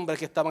los hombres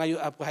que estaban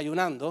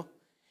ayunando.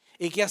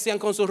 ¿Y qué hacían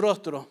con su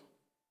rostro?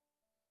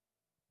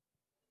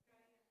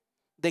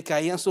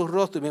 Decaían sus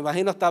rostros, y me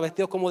imagino hasta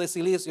vestidos como de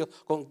silicio,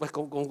 con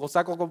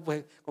saco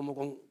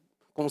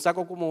con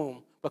saco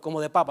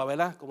como de papa,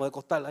 ¿verdad? Como de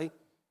costal ahí.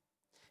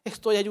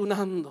 Estoy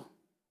ayunando.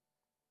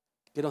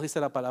 ¿Qué nos dice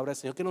la palabra del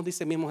Señor? ¿Qué nos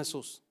dice mismo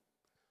Jesús?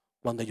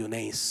 Cuando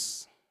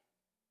ayunéis.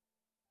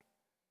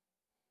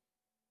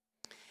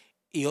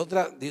 Y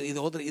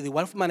de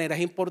igual manera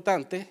es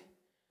importante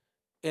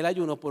el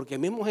ayuno, porque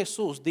mismo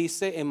Jesús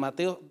dice en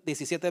Mateo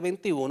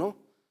 17:21,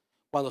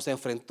 cuando se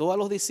enfrentó a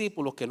los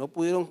discípulos que no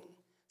pudieron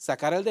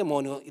sacar al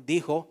demonio,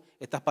 dijo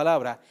estas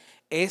palabras: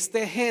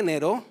 este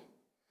género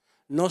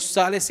no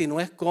sale si no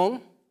es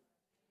con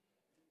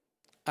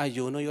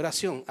ayuno y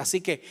oración.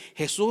 Así que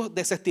Jesús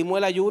desestimó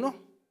el ayuno.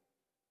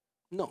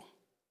 No.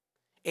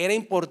 ¿Era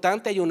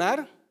importante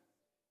ayunar?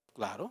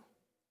 Claro.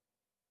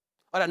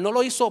 Ahora, no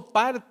lo hizo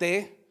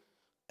parte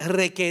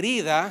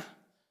requerida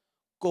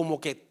como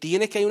que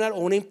tienes que ayunar, o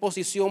una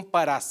imposición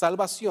para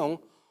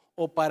salvación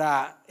o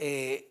para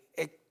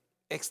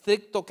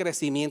estricto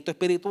crecimiento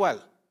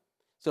espiritual.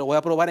 Se lo voy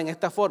a probar en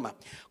esta forma.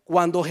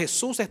 Cuando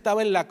Jesús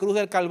estaba en la cruz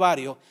del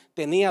Calvario,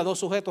 tenía 2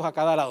 sujetos a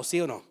cada lado, ¿sí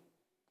o no?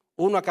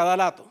 Uno a cada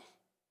lado.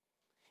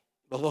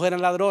 Los 2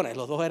 eran ladrones,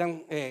 los 2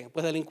 eran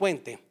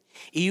delincuentes.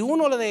 Y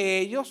uno de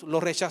ellos lo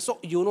rechazó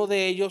y uno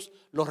de ellos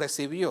lo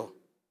recibió,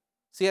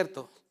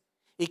 ¿cierto?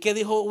 ¿Y qué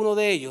dijo uno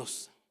de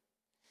ellos?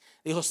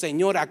 Dijo: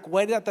 Señor,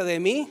 acuérdate de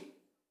mí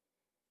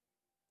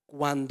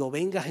cuando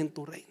vengas en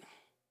tu reino.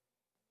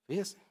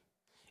 Fíjese.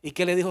 ¿Y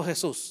qué le dijo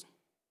Jesús?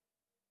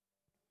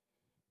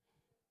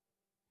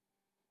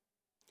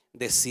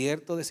 De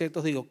cierto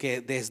os digo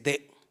que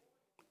desde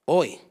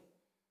hoy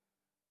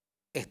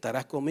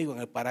estarás conmigo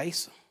en el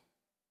paraíso.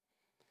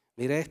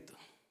 Mire esto.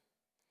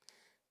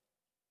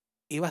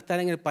 Iba a estar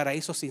en el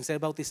paraíso sin ser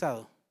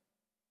bautizado.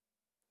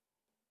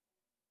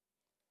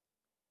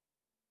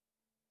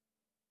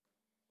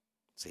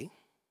 ¿Sí?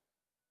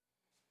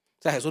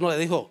 O sea, Jesús no le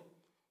dijo: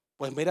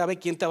 pues mira a ver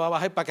quién te va a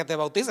bajar para que te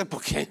bautices,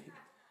 porque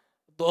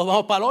todos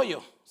vamos para el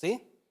hoyo.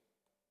 ¿Sí?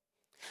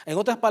 En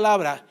otras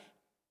palabras,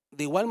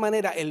 de igual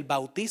manera, el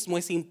bautismo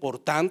es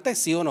importante,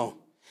 ¿sí o no?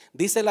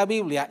 Dice la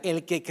Biblia: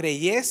 el que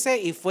creyese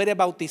y fuere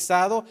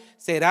bautizado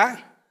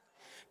será,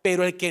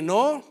 pero el que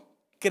no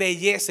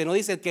creyese, no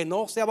dice el que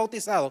no sea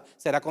bautizado,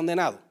 será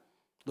condenado.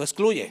 Lo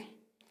excluye.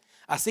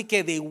 Así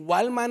que de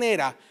igual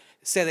manera,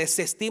 ¿se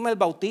desestima el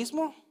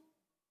bautismo?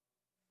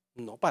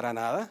 No, para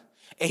nada.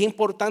 ¿Es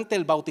importante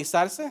el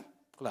bautizarse?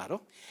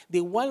 Claro. De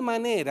igual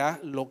manera,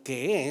 lo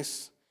que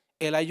es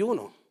el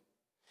ayuno.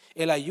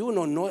 El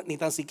ayuno no, ni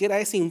tan siquiera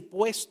es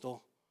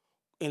impuesto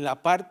en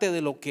la parte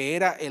de lo que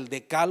era el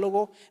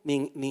decálogo,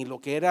 ni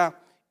lo que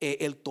era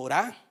el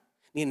Torá,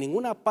 ni en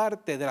ninguna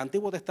parte del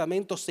Antiguo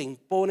Testamento se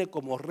impone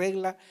como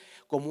regla,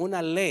 como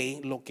una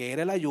ley, lo que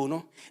era el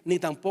ayuno, ni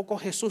tampoco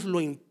Jesús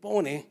lo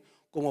impone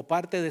como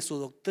parte de su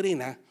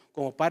doctrina,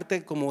 como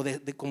parte como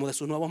de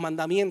sus nuevos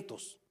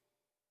mandamientos.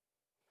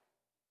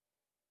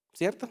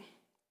 ¿Cierto?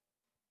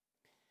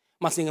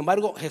 Mas sin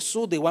embargo,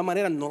 Jesús de igual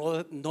manera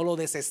no lo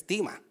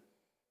desestima,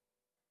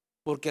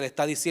 porque le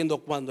está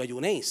diciendo cuando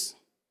ayunéis,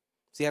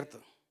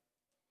 ¿cierto?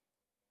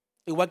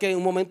 Igual que en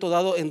un momento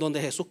dado en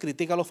donde Jesús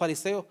critica a los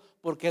fariseos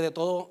porque de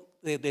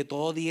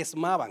todo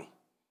diezmaban.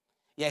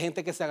 Y hay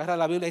gente que se agarra a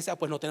la Biblia y dice,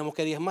 pues no tenemos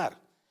que diezmar.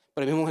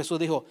 Pero el mismo Jesús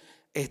dijo,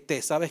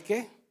 ¿sabes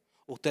qué?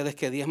 Ustedes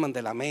que diezman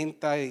de la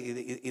menta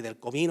y del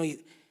comino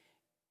y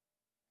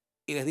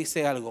les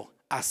dice algo,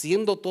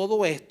 haciendo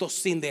todo esto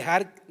sin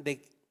dejar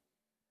de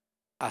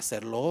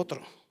hacer lo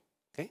otro.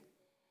 ¿Okay?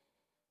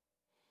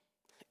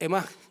 Es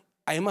más,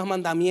 hay más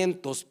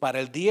mandamientos para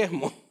el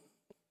diezmo.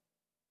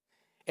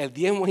 El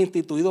diezmo es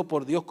instituido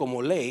por Dios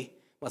como ley,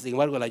 mas sin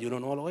embargo el ayuno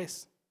no lo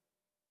es.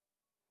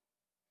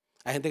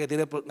 Hay gente que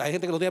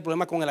no tiene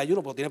problemas con el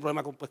ayuno, pero tiene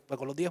problemas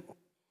con los diezmos.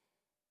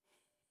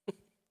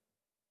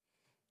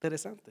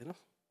 Interesante, ¿no?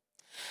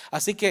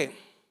 Así que,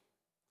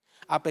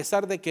 a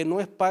pesar de que no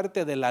es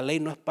parte de la ley,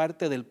 no es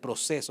parte del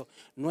proceso,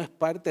 no es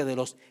parte de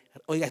los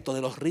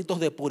ritos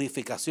de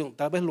purificación,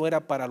 tal vez lo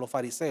era para los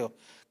fariseos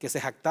que se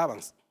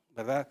jactaban,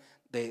 ¿verdad?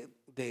 De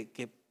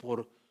que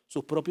por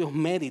sus propios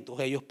méritos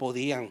ellos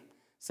podían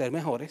ser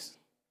mejores.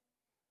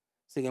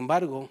 Sin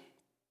embargo,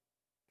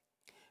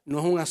 no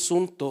es un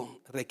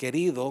asunto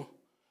requerido,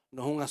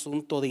 no es un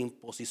asunto de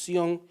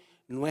imposición,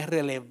 no es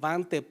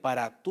relevante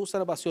para tu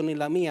salvación ni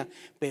la mía,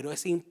 pero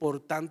es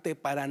importante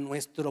para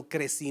nuestro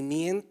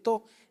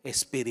crecimiento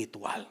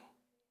espiritual.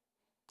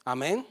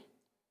 Amén.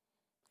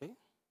 ¿Sí?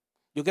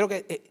 Yo creo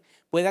que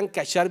puedan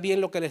cachar bien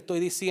lo que le estoy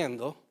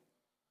diciendo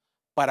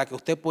para que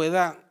usted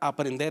pueda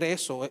aprender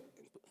eso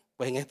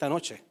pues en esta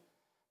noche,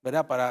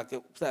 ¿verdad? Para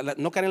que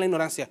no caer en la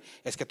ignorancia,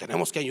 es que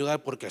tenemos que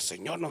ayudar porque el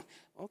Señor no.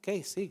 Ok,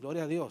 sí,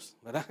 gloria a Dios,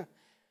 ¿verdad?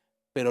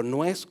 Pero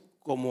no es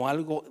como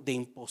algo de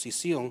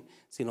imposición,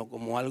 sino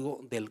como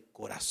algo del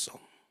corazón.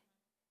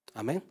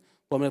 Amén.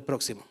 Ponme el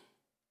próximo.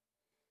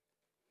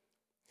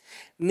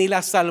 Ni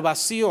la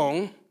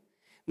salvación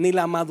ni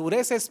la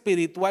madurez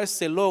espiritual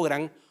se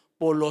logran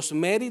por los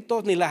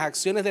méritos ni las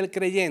acciones del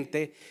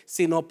creyente,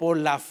 sino por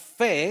la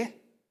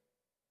fe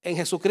en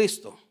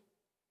Jesucristo.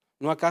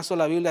 ¿No acaso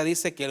la Biblia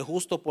dice que el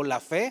justo por la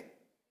fe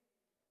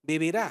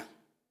vivirá?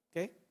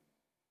 ¿Okay?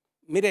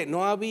 Mire,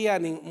 no había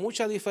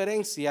mucha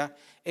diferencia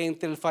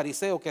entre el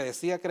fariseo que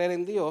decía creer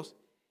en Dios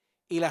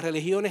y las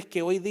religiones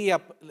que hoy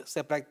día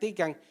se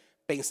practican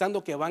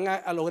pensando que van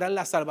a lograr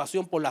la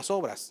salvación por las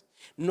obras.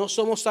 No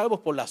somos salvos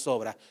por las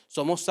obras,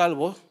 somos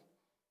salvos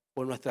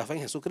por nuestra fe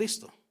en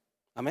Jesucristo.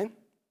 Amén.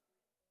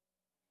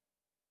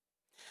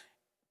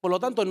 Por lo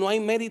tanto, no hay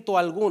mérito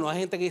alguno. Hay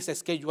gente que dice,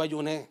 es que yo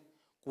ayuné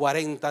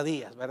 40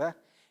 días, ¿verdad?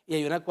 Y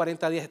ayunar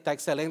 40 días está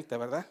excelente,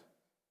 ¿verdad?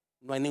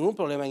 No hay ningún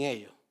problema en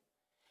ello.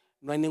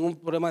 No hay ningún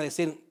problema de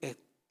decir,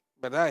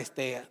 ¿verdad?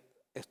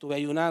 Estuve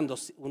ayunando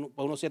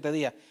por unos 7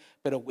 días.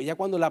 Pero ya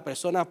cuando la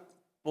persona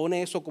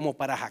pone eso como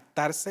para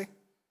jactarse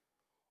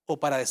o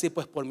para decir,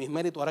 pues por mis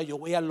méritos, ahora yo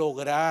voy a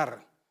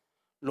lograr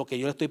lo que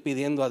yo le estoy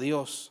pidiendo a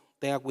Dios,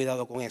 tenga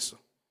cuidado con eso.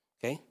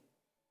 ¿Okay?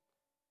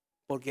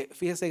 Porque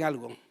fíjense en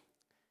algo.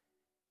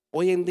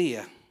 Hoy en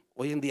día,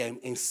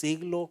 en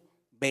siglo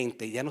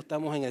XX, ya no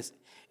estamos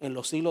en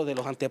los siglos de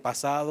los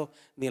antepasados,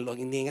 ni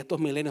en estos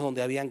milenios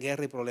donde habían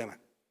guerra y problemas.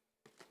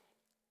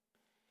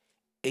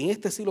 En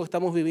este siglo que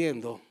estamos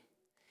viviendo,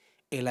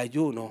 el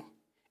ayuno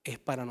es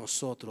para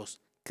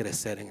nosotros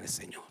crecer en el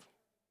Señor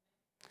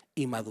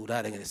y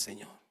madurar en el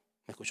Señor.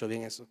 ¿Me escuchó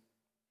bien eso?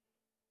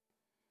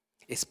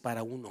 Es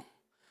para uno,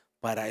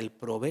 para el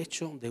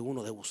provecho de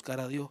uno de buscar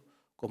a Dios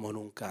como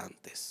nunca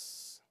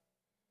antes.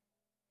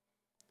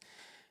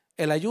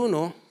 El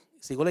ayuno,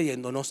 sigo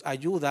leyendo, nos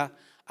ayuda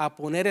a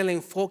poner el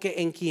enfoque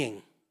en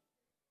 ¿quién?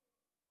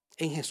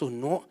 En Jesús,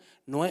 no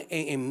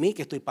en mí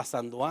que estoy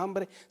pasando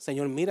hambre.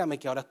 Señor, mírame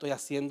que ahora estoy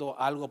haciendo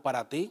algo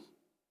para ti.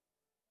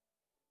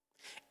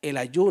 El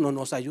ayuno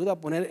nos ayuda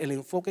a poner el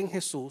enfoque en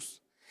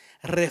Jesús,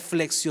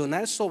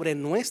 reflexionar sobre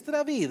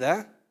nuestra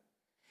vida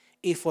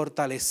y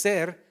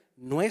fortalecer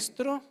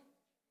nuestro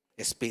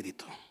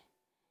espíritu.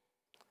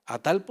 A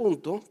tal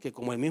punto que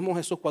como el mismo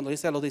Jesús cuando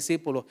dice a los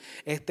discípulos,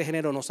 este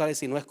género no sale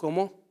si no es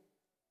como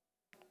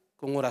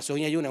con oración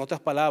y ayuno. En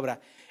otras palabras,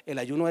 el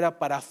ayuno era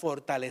para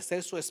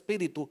fortalecer su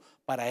espíritu,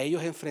 para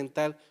ellos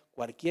enfrentar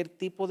cualquier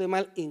tipo de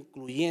mal,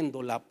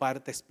 incluyendo la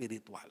parte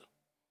espiritual.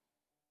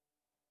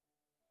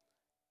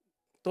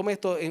 Tome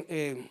esto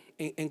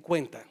en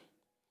cuenta.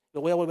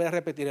 Lo voy a volver a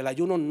repetir. El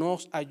ayuno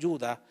nos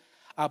ayuda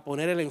a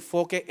poner el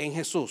enfoque en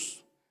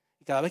Jesús.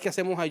 Y cada vez que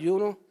hacemos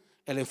ayuno,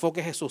 el enfoque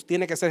es Jesús.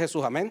 Tiene que ser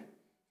Jesús, amén.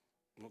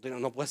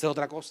 No puede ser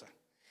otra cosa.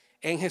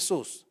 En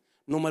Jesús.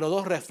 Número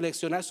 2,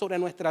 reflexionar sobre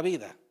nuestra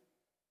vida.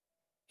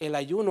 El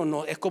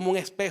ayuno es como un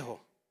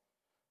espejo.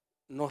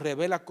 Nos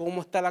revela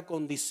cómo está la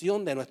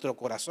condición de nuestro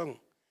corazón.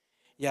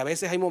 Y a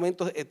veces hay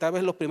momentos, tal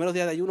vez los primeros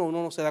días de ayuno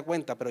uno no se da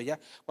cuenta, pero ya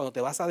cuando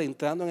te vas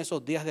adentrando en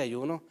esos días de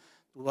ayuno,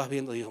 tú vas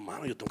viendo, digo,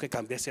 mano, yo tengo que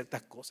cambiar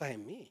ciertas cosas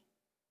en mí.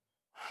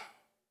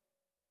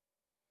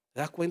 Te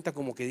das cuenta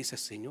como que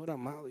dices, Señor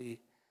amado, y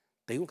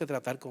tengo que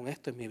tratar con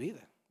esto en mi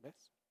vida.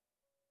 ¿Ves?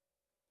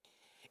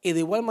 Y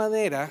de igual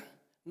manera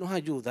nos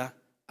ayuda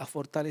a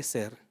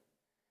fortalecer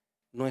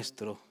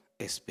nuestro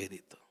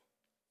espíritu.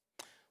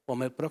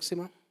 Ponme el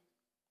próximo.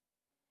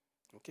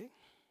 Okay.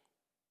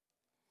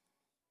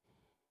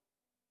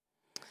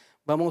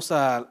 Vamos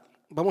a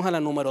la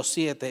número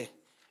 7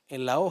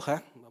 en la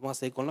hoja. Vamos a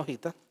seguir con la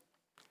hojita.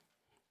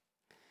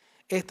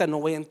 Esta no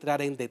voy a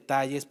entrar en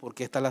detalles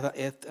porque esta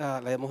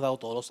la hemos dado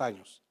todos los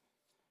años.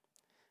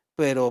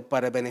 Pero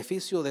para el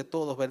beneficio de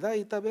todos, ¿verdad?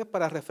 Y tal vez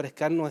para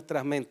refrescar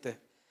nuestras mentes,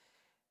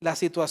 las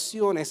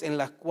situaciones en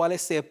las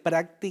cuales se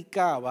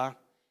practicaba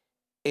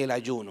el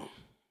ayuno.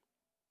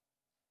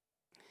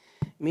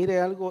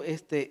 Mire algo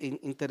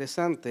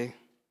interesante,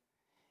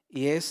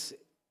 y es,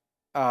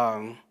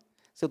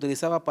 se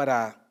utilizaba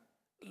para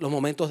los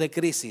momentos de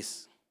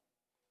crisis.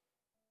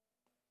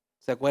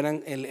 ¿Se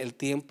acuerdan el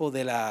tiempo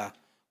de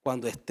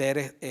cuando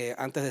Esther,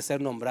 antes de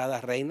ser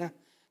nombrada reina,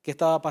 qué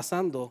estaba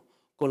pasando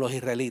con los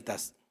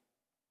israelitas?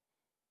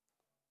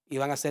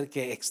 Iban a ser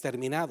que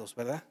exterminados,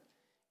 ¿verdad?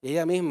 Y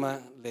ella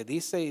misma le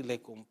dice y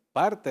le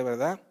comparte,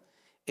 ¿verdad?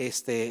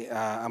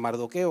 A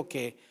Mardoqueo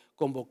que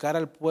convocara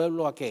al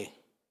pueblo ¿a qué?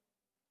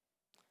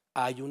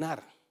 A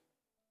ayunar.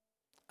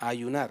 A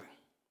ayunar.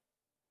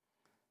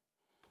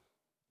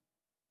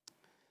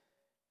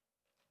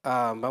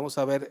 Vamos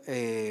a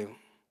ver,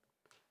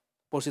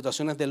 por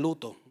situaciones de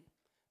luto.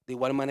 De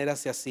igual manera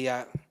se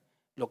hacía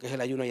lo que es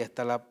el ayuno, ya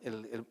está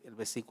el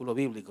versículo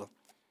bíblico.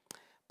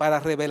 Para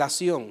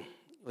revelación,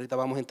 ahorita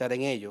vamos a entrar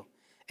en ello,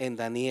 en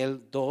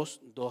Daniel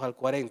 2 al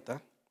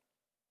 40,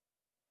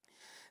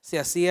 se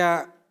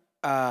hacía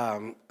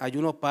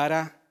ayuno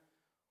para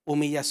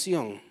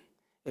humillación.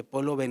 El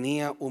pueblo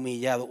venía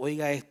humillado.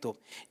 Oiga esto,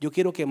 yo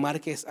quiero que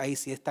marques ahí,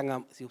 si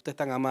usted es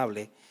tan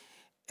amable,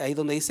 ahí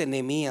donde dice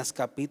Nehemías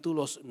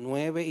capítulos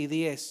 9 y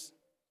 10.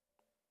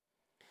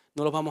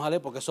 No los vamos a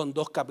leer porque son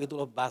 2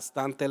 capítulos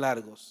bastante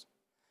largos.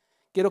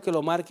 Quiero que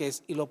lo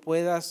marques y lo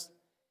puedas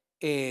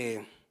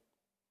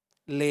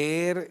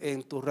leer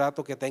en tu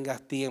rato que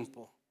tengas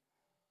tiempo.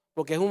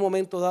 Porque es un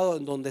momento dado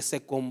en donde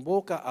se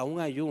convoca a un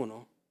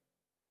ayuno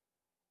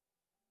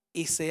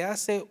y se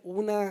hace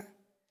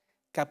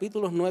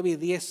capítulos 9 y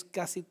 10,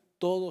 casi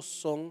todos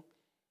son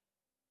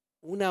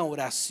una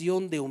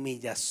oración de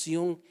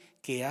humillación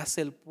que hace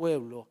el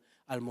pueblo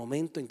al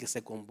momento en que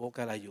se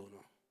convoca el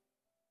ayuno.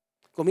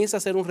 Comienza a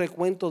hacer un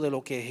recuento de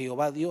lo que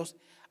Jehová Dios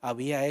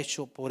había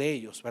hecho por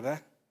ellos,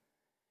 ¿verdad?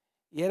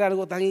 Y era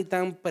algo tan y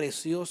tan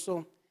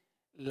precioso,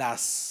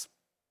 las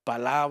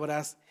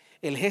palabras,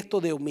 el gesto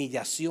de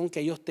humillación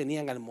que ellos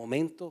tenían al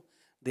momento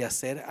de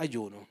hacer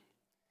ayuno.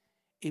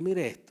 Y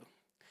mire esto,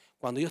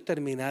 cuando ellos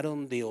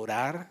terminaron de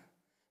orar,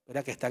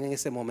 ¿verdad? Que están en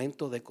ese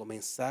momento de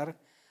comenzar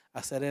a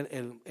hacer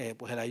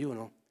el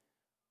ayuno,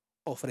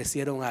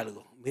 ofrecieron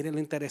algo. Miren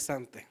lo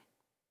interesante,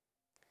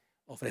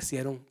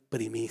 ofrecieron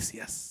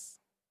primicias,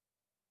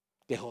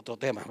 que es otro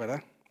tema,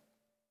 ¿verdad?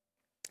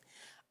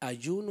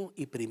 Ayuno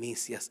y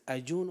primicias,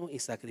 ayuno y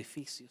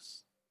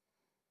sacrificios.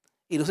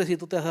 Y no sé si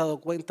tú te has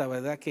dado cuenta,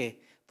 ¿verdad?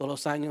 Que todos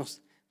los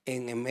años,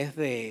 en el mes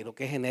de lo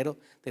que es enero,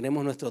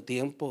 tenemos nuestro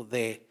tiempo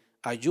de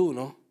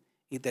ayuno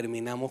y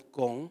terminamos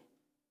con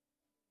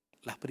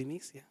las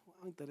primicias.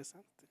 Wow,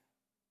 interesante.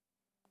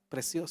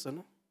 Precioso,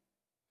 ¿no?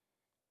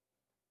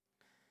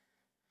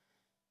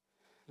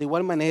 De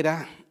igual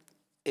manera,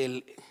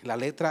 la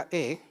letra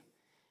E,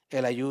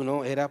 el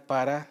ayuno era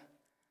para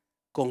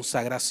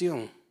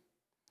consagración.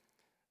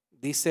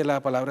 Dice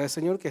la palabra del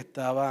Señor que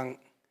estaban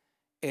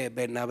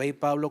Bernabé y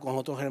Pablo con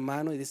otros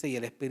hermanos, y dice, y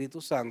el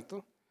Espíritu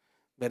Santo,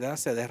 ¿verdad?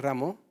 Se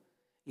derramó.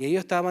 Y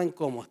ellos estaban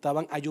como,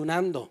 estaban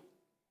ayunando.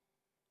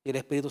 Y el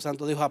Espíritu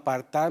Santo dijo,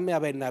 apartarme a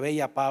Bernabé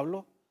y a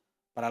Pablo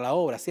para la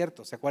obra,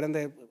 ¿cierto? ¿Se acuerdan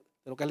de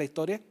lo que es la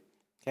historia?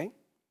 ¿Okay?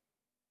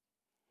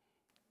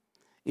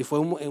 Y fue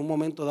en un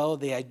momento dado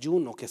de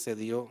ayuno que se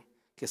dio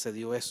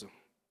eso.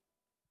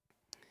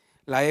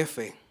 La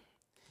F,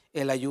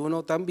 el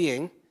ayuno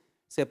también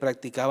se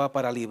practicaba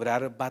para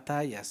librar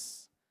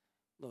batallas.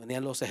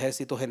 Venían los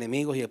ejércitos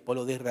enemigos y el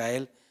pueblo de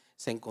Israel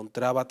se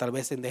encontraba tal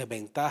vez en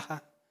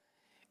desventaja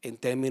en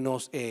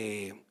términos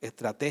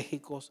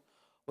estratégicos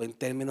o en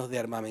términos de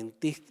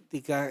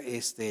armamentística.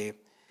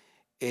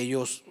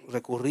 Ellos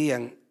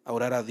recurrían a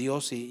orar a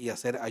Dios y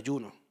hacer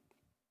ayuno.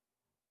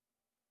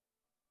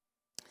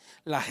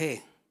 La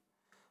G,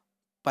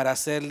 para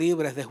ser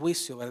libres de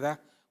juicio,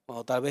 ¿verdad?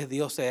 Cuando tal vez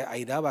Dios se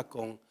airaba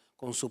con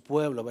su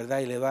pueblo, ¿verdad?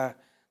 Y le va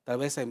tal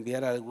vez a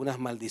enviar algunas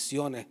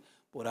maldiciones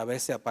por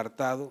haberse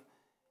apartado.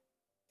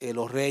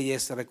 Los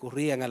reyes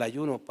recurrían al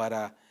ayuno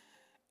para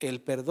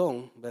el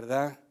perdón,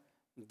 ¿verdad?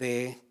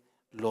 De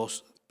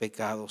los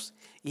pecados.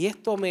 Y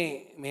esto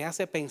me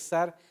hace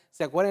pensar,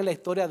 ¿se acuerdan la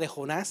historia de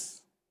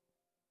Jonás?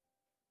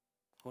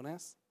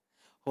 Jonás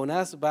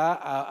va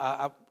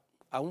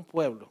a un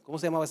pueblo. ¿Cómo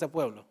se llamaba ese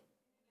pueblo?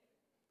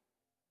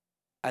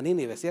 a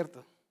Nínive,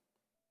 ¿cierto?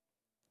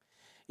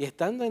 Y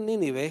estando en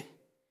Nínive,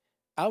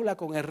 habla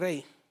con el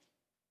rey.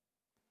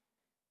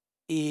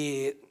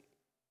 Y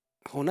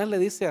Jonás le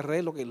dice al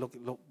rey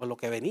lo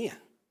que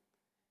venía.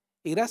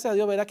 Y gracias a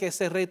Dios, verá que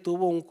ese rey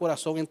tuvo un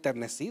corazón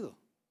enternecido,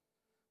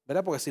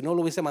 ¿verdad? Porque si no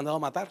lo hubiese mandado a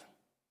matar.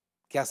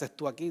 ¿Qué haces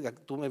tú aquí?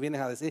 Tú me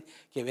vienes a decir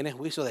que viene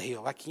juicio de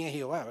Jehová. ¿Quién es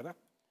Jehová, verdad?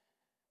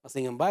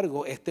 Sin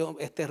embargo,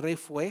 este rey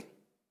fue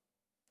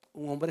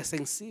un hombre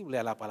sensible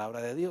a la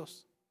palabra de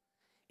Dios.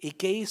 ¿Y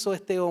qué hizo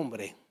este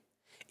hombre?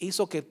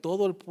 Hizo que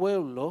todo el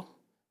pueblo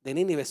de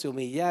Nínive se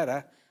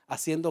humillara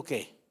haciendo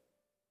 ¿qué?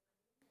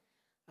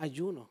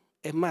 Ayuno.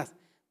 Es más,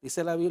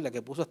 dice la Biblia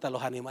que puso hasta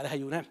los animales a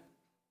ayunar.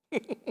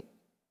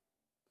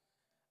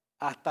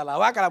 Hasta la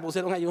vaca la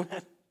pusieron a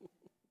ayunar.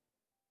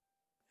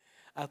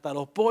 Hasta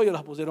los pollos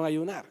las pusieron a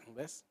ayunar,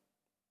 ¿ves?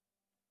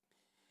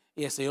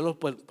 Y el Señor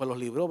los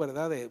libró,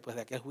 ¿verdad? De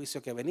aquel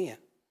juicio que venía.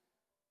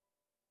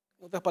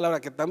 En otras palabras,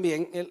 que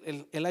también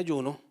el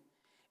ayuno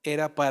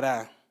era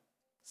para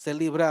ser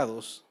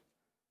librados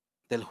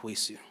del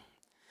juicio.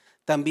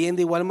 También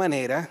de igual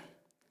manera,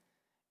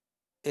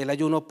 el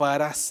ayuno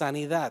para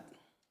sanidad.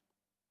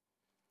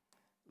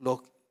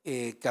 Los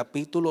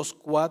capítulos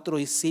 4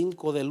 y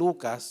 5 de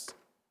Lucas,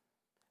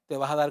 te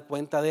vas a dar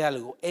cuenta de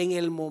algo. En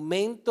el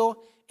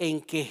momento en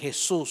que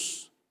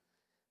Jesús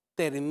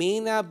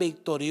termina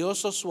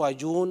victorioso su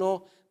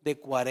ayuno de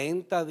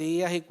 40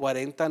 días y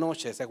 40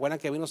 noches, ¿se acuerdan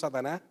que vino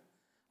Satanás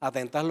a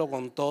tentarlo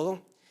con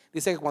todo?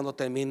 Dice que cuando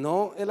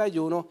terminó el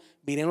ayuno,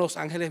 vinieron los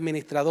ángeles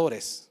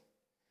ministradores.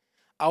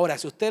 Ahora,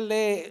 si usted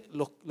lee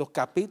los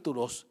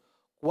capítulos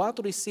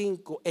 4 y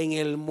 5, en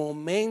el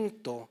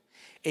momento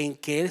en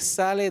que él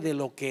sale de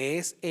lo que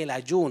es el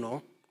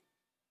ayuno,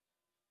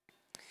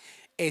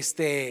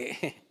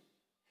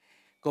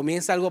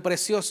 comienza algo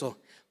precioso.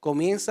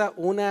 Comienza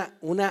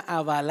una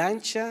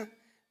avalancha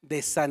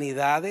de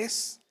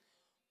sanidades,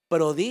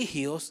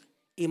 prodigios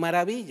y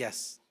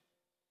maravillas.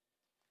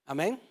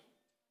 Amén.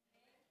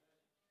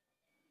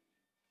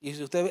 Y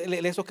si usted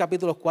lee esos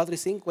capítulos 4 y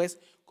 5, es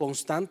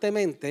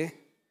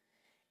constantemente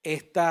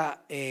estas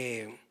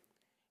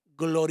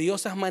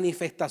gloriosas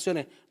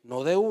manifestaciones,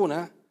 no de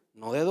una,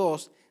 no de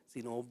dos,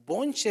 sino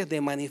bonches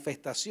de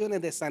manifestaciones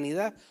de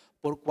sanidad,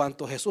 por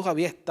cuanto Jesús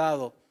había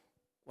estado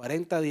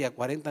 40 días,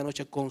 40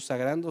 noches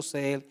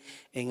consagrándose él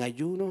en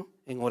ayuno,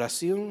 en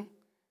oración.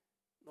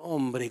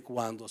 Hombre, y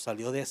cuando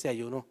salió de ese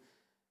ayuno,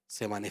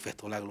 se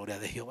manifestó la gloria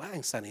de Jehová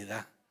en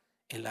sanidad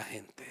en la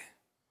gente.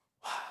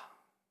 Wow.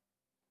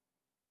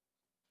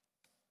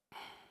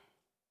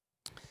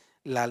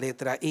 La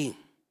letra I,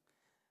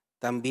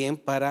 también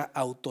para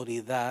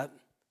autoridad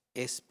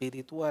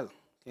espiritual.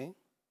 ¿Okay?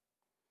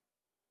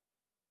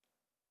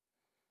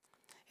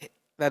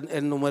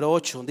 El número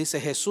 8 dice: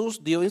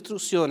 Jesús dio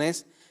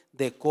instrucciones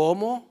de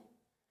cómo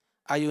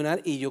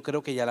ayunar, y yo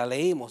creo que ya la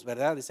leímos,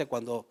 ¿verdad? Dice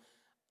cuando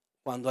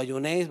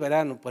ayunéis,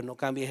 ¿verdad? Pues no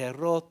cambies el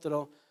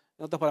rostro,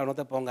 en otras palabras,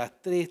 no te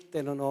pongas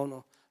triste,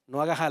 no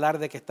hagas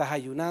alarde que estás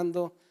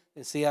ayunando,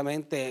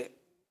 sencillamente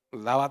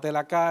lávate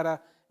la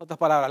cara. En otras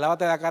palabras,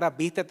 lávate la cara,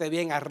 vístete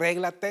bien,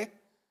 arréglate,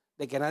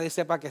 de que nadie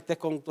sepa que estés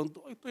con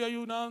estoy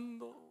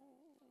ayunando,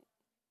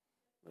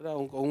 ¿verdad?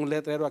 Con un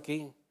letrero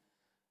aquí.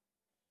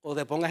 O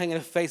te pongas en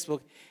el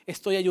Facebook: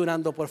 estoy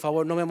ayunando, por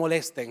favor, no me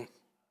molesten.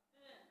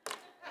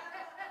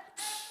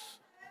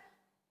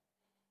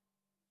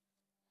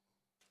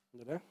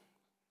 ¿Verdad?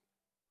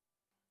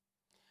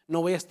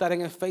 No voy a estar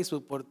en el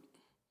Facebook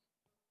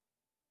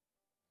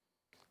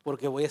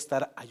porque voy a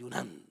estar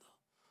ayunando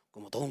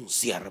como todo un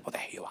siervo de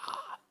Jehová.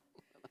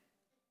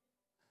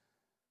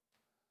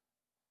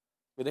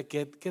 Mire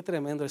qué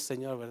tremendo el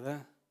Señor,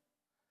 ¿verdad?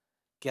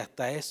 Que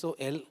hasta eso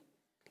Él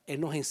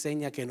nos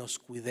enseña que nos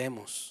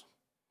cuidemos,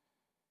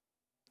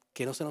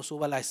 que no se nos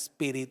suba la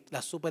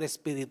super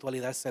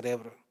espiritualidad al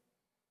cerebro,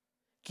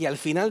 que al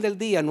final del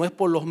día no es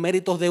por los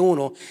méritos de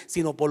uno,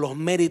 sino por los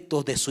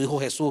méritos de su Hijo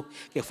Jesús,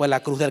 que fue a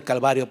la cruz del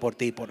Calvario por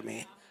ti y por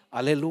mí.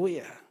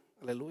 Aleluya,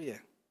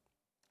 aleluya.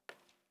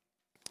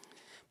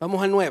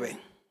 Vamos al 9.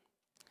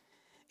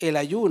 El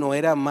ayuno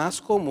era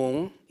más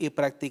común y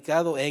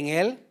practicado en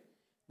el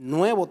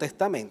Nuevo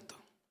Testamento.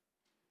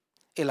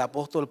 El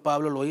apóstol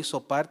Pablo lo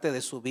hizo parte de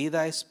su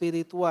vida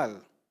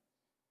espiritual.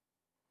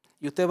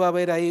 Y usted va a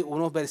ver ahí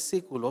unos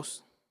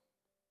versículos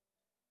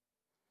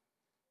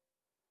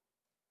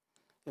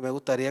que me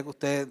gustaría que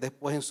usted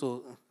después en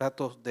sus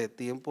ratos de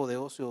tiempo de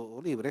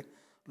ocio libre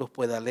los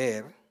pueda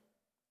leer.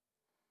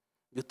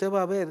 Y usted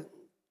va a ver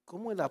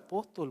cómo el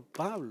apóstol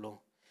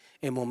Pablo,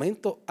 en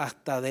momentos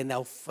hasta de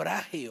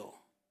naufragio,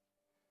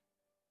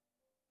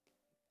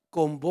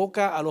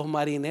 convoca a los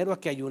marineros a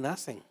que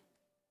ayunasen.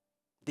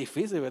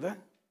 Difícil, ¿verdad?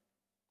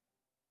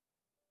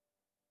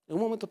 En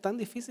un momento tan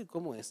difícil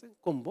como ese,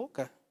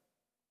 convoca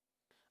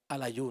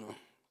al ayuno.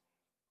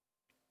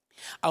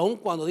 Aun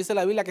cuando dice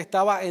la Biblia que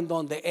estaba en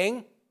donde,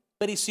 en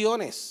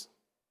prisiones,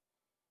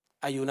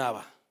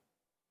 ayunaba.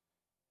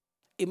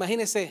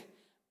 Imagínese,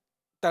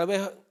 tal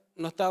vez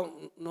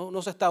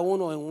no se está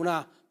uno en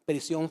una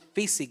prisión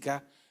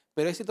física,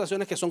 pero hay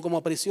situaciones que son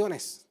como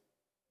prisiones.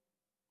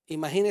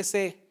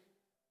 Imagínese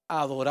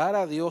adorar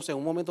a Dios en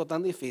un momento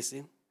tan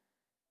difícil,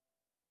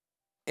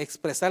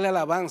 expresarle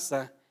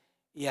alabanza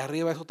y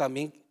arriba de eso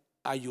también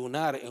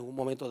ayunar en un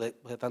momento de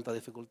tanta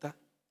dificultad.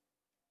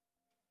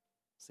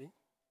 ¿Sí?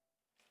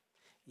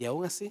 Y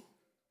aún así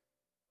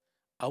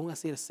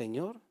el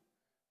Señor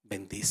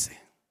bendice.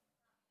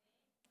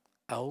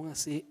 Aún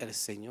así el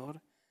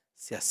Señor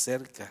se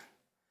acerca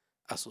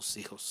a sus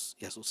hijos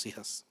y a sus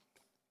hijas.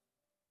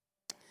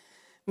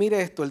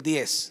 Mire esto, el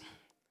 10.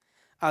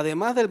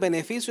 Además del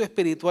beneficio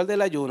espiritual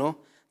del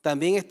ayuno,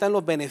 también están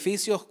los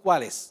beneficios,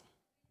 ¿cuáles?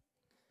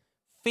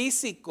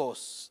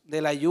 Físicos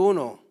del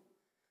ayuno,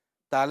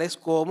 tales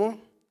como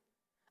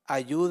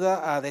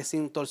ayuda a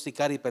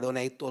desintoxicar, y perdón,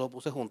 ahí todo lo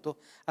puse junto,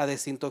 a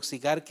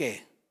desintoxicar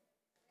 ¿qué?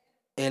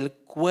 El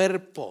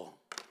cuerpo.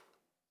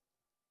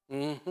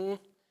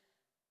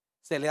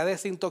 ¿Se le ha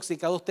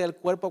desintoxicado a usted el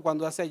cuerpo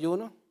cuando hace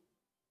ayuno?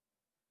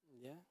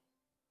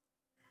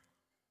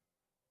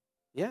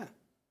 Ya.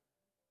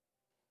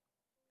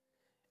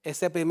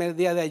 Ese primer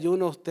día de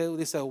ayuno usted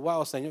dice,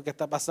 wow, Señor, ¿qué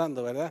está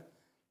pasando? ¿Verdad?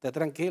 Esté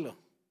tranquilo.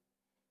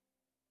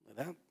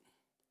 ¿Verdad?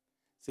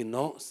 Si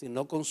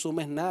no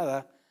consumes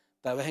nada,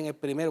 tal vez en el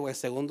primer o el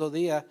segundo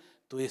día,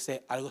 tú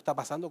dices, algo está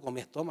pasando con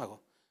mi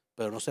estómago.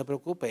 Pero no se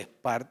preocupe, es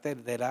parte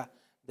de la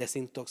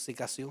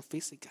desintoxicación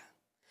física.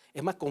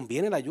 Es más,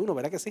 conviene el ayuno,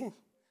 ¿verdad que sí?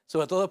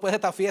 Sobre todo después de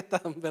esta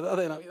fiesta, ¿verdad?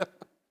 De Navidad.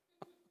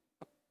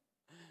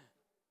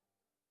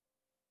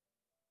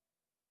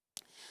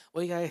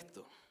 Oiga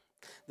esto,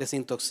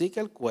 desintoxica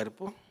el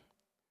cuerpo,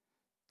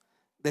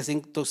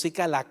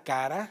 desintoxica la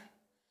cara.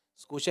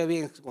 Escuche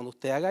bien, cuando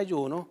usted haga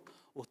ayuno,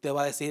 usted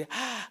va a decir,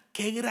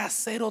 qué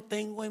grasero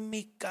tengo en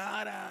mi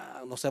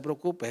cara. No se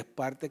preocupe, es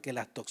parte que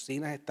las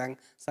toxinas están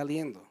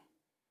saliendo.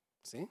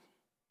 ¿Sí?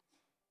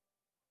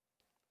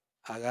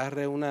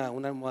 Agarre una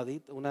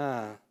almohadita,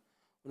 una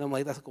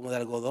almohadita como de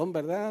algodón,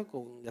 ¿verdad?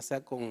 Ya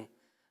sea con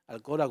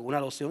alcohol, alguna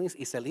loción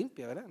y se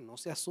limpia, ¿verdad? No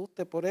se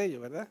asuste por ello,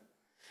 ¿verdad?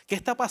 ¿Qué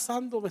está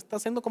pasando? ¿Me está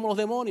haciendo como los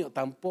demonios?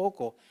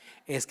 Tampoco.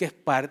 Es que es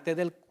parte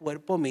del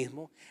cuerpo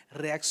mismo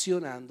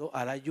reaccionando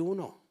al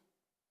ayuno.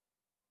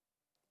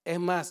 Es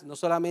más, no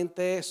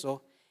solamente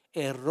eso,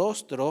 el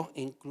rostro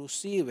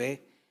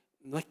inclusive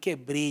no es que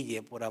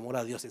brille por amor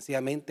a Dios,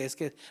 sencillamente es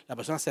que la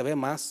persona se ve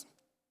más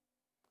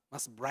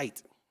bright.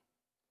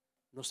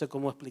 No sé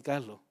cómo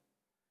explicarlo.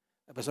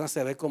 La persona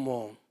se ve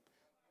como,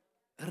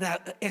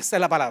 esa es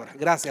la palabra,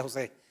 gracias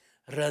José,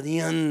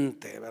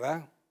 radiante,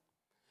 ¿verdad?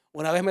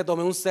 Una vez me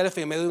tomé un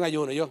selfie en medio de un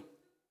ayuno y yo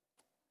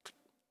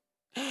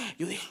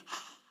dije,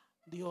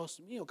 Dios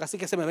mío, casi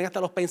que se me ven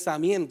hasta los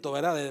pensamientos,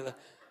 ¿verdad?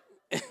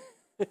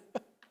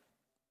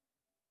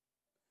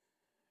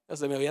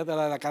 Se me veía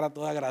la cara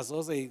toda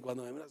grasosa y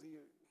cuando me mira así.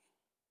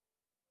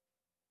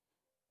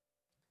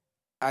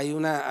 Hay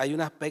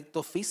un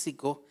aspecto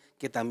físico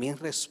que también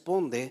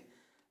responde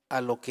a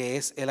lo que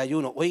es el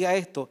ayuno. Oiga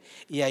esto,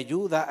 y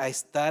ayuda a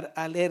estar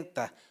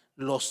alerta.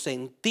 Los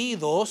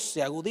sentidos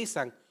se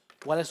agudizan.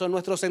 ¿Cuáles son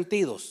nuestros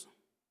sentidos?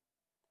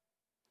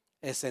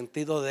 El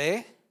sentido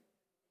de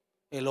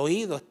el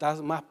oído está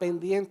más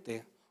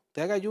pendiente.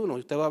 Usted haga ayuno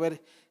y usted va a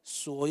ver,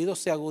 su oído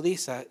se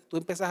agudiza. Tú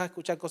empiezas a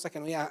escuchar cosas que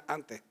no oías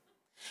antes.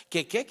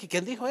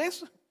 ¿Quién dijo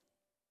eso?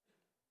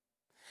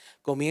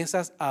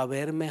 Comienzas a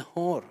ver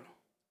mejor,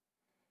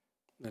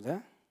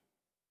 ¿verdad?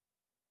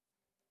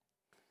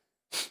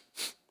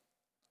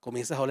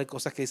 Comienzas a oler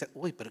cosas que dices,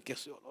 uy, pero ¿qué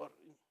es ese olor?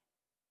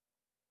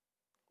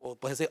 O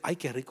puedes decir, ay,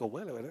 qué rico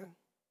huele, ¿verdad?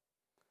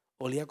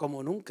 Olía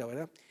como nunca,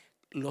 ¿verdad?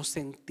 Los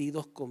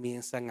sentidos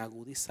comienzan a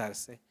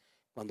agudizarse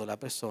cuando la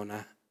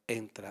persona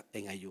entra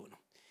en ayuno.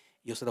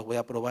 Yo se los voy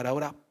a probar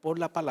ahora por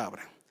la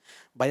palabra.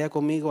 Vaya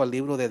conmigo al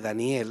libro de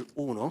Daniel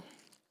 1,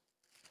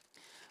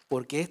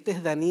 porque este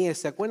es Daniel.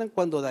 ¿Se acuerdan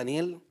cuando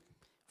Daniel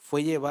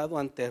fue llevado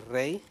ante el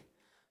rey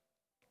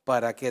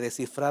para que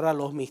descifrara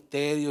los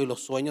misterios y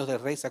los sueños del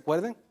rey? ¿Se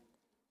acuerdan?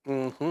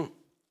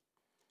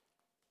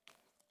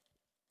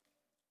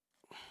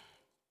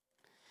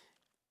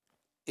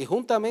 Y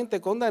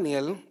juntamente con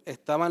Daniel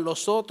estaban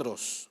los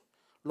otros,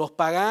 los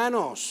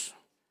paganos,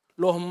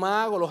 los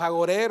magos, los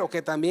agoreros,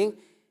 que también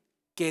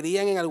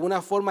querían en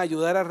alguna forma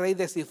ayudar al rey a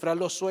descifrar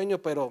los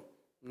sueños, pero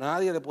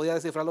nadie le podía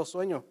descifrar los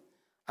sueños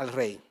al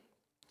rey.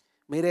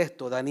 Mire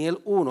esto,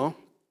 Daniel 1,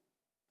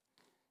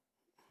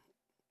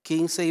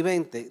 15 y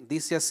 20,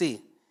 dice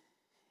así: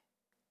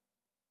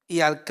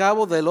 y al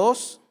cabo de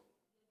los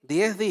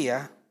 10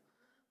 días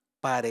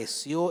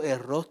pareció el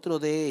rostro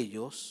de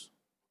ellos,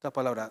 esta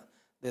palabra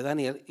de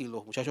Daniel y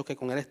los muchachos que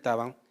con él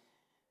estaban,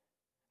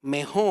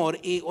 mejor,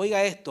 y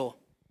oiga esto,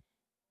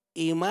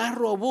 y más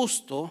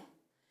robusto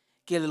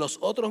que el de los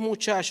otros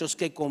muchachos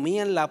que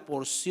comían la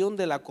porción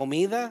de la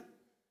comida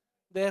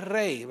del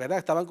rey, ¿verdad?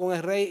 Estaban con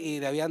el rey y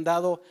le habían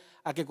dado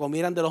a que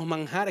comieran de los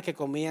manjares que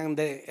comían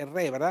del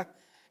rey, ¿verdad?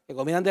 Que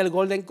comieran del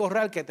golden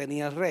corral que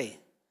tenía el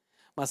rey.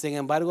 Mas sin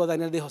embargo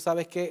Daniel dijo,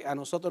 ¿sabes qué? A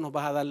nosotros nos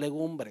vas a dar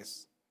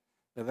legumbres,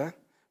 ¿verdad?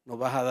 Nos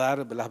vas a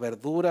dar las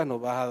verduras, nos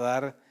vas a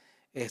dar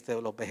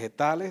los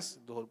vegetales,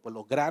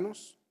 los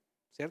granos,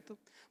 ¿cierto?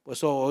 Por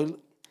eso hoy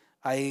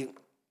hay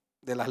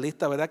de las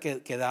listas, ¿verdad?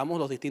 Que damos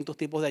los distintos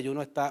tipos de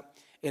ayuno, está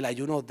el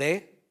ayuno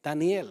de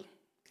Daniel,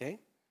 ¿ok?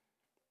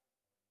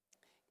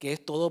 Que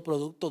es todo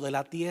producto de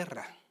la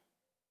tierra,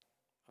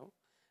 ¿no?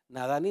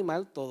 Nada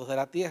animal, todo es de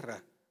la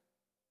tierra.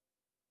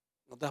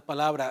 En otras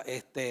palabras,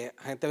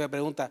 gente me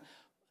pregunta,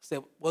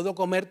 ¿puedo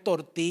comer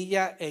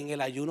tortilla en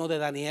el ayuno de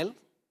Daniel?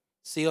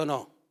 ¿Sí o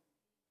no?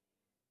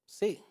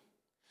 Sí.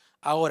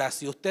 Ahora,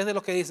 si usted es de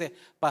los que dice,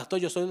 pastor,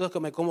 yo soy de los que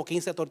me como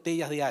 15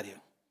 tortillas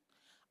diarias,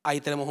 ahí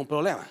tenemos un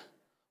problema,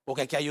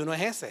 porque aquí ayuno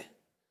es ese,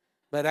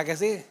 ¿verdad que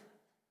sí?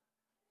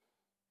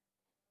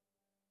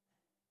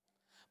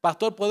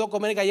 Pastor, ¿puedo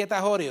comer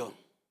galletas Oreo?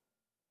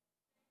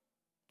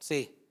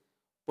 Sí,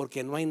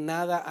 porque no hay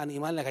nada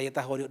animal en las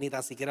galletas Oreo, ni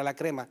tan siquiera la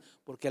crema,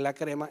 porque la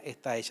crema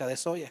está hecha de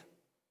soya.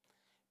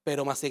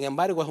 Pero más sin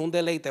embargo es un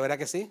deleite, ¿verdad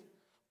que sí?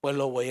 Pues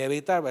lo voy a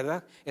evitar,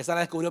 ¿verdad? Esa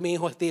la descubrió mi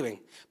hijo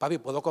Steven. Papi,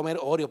 ¿puedo comer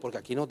Oreo? Porque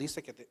aquí nos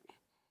dice que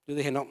Yo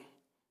dije, no,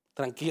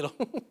 tranquilo.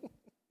 O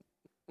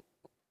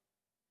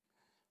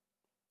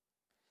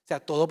sea,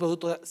 todo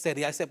producto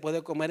cereal se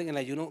puede comer en el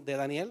ayuno de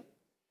Daniel.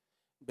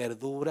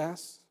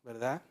 Verduras,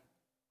 ¿verdad?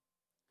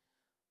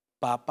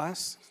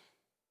 Papas,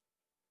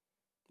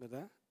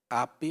 ¿verdad?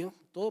 Apio,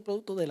 todo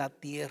producto de la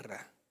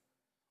tierra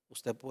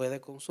usted puede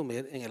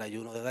consumir en el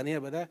ayuno de Daniel,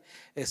 ¿verdad?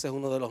 Ese es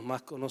uno de los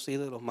más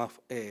conocidos, de los más,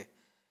 pues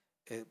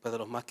de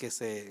los más que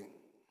se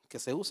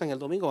usan. El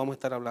domingo vamos a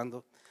estar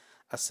hablando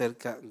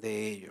acerca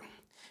de ello.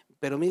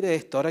 Pero mire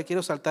esto, ahora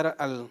quiero saltar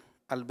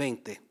al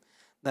 20.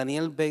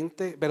 Daniel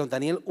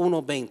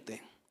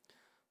 1:20,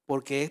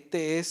 porque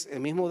este es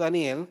el mismo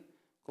Daniel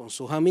con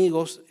sus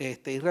amigos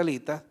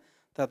israelitas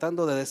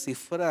tratando de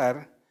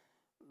descifrar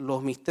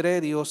los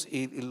misterios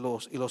y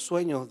los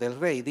sueños del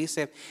rey.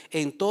 Dice,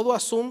 en todo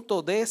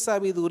asunto de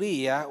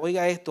sabiduría,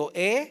 oiga esto,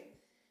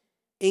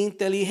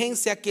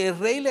 inteligencia que el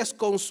rey les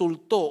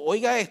consultó,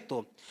 oiga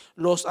esto,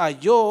 los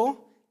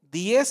halló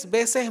 10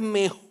 veces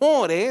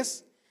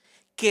mejores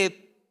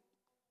que,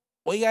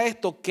 oiga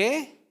esto,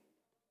 que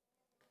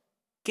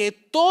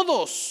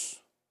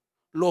todos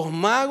los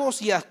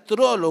magos y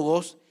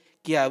astrólogos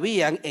que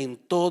habían en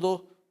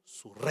todo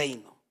su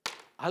reino.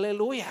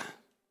 Aleluya.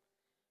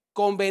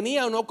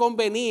 ¿Convenía o no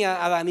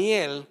convenía a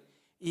Daniel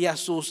y a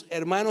sus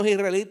hermanos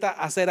israelitas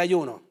hacer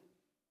ayuno?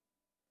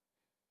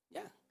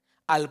 Ya.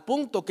 Al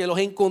punto que los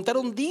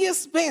encontraron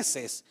 10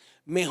 veces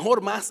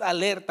mejor, más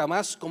alerta,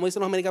 más, como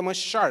dicen los americanos, más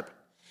sharp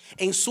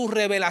en su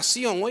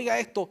revelación. Oiga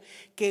esto,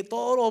 que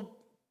todos los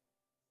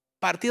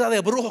partidas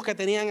de brujos que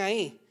tenían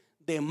ahí,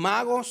 de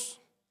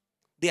magos,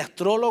 de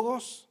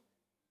astrólogos,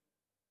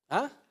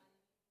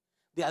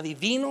 de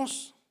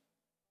adivinos,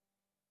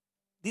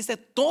 dice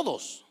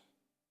todos.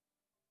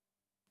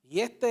 Y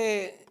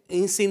este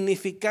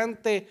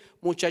insignificante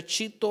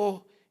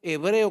muchachito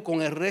hebreo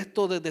con el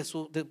resto de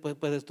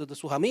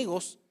sus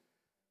amigos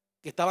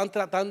que estaban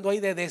tratando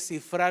ahí de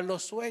descifrar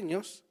los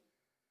sueños,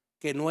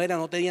 que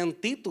no tenían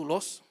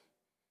títulos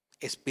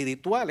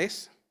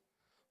espirituales,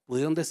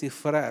 pudieron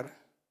descifrar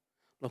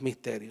los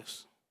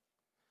misterios.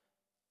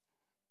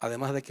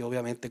 Además de que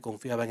obviamente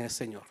confiaban en el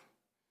Señor.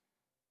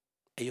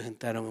 Ellos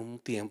entraron en un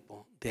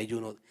tiempo de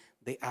ayuno,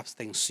 de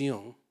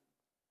abstención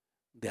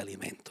de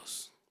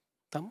alimentos.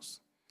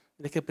 ¿Estamos?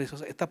 Es que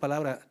preciosa, esta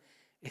palabra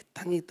es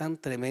tan y tan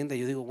tremenda.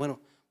 Yo digo,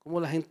 bueno, ¿cómo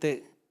la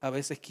gente a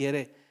veces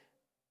quiere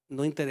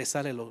no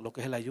interesarle lo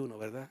que es el ayuno,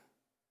 verdad?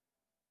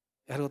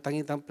 Es algo tan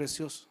y tan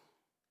precioso.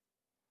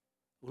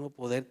 Uno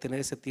poder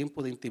tener ese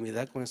tiempo de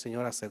intimidad con el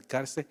Señor,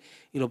 acercarse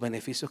y los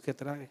beneficios que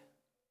trae.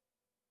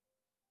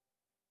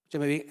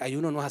 Escúcheme bien,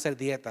 ayuno no es hacer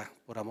dieta,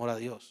 por amor a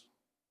Dios.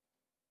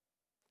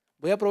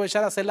 Voy a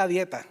aprovechar a hacer la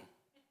dieta.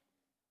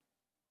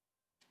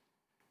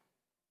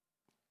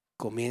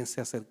 Comience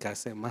a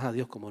acercarse más a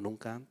Dios como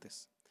nunca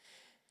antes.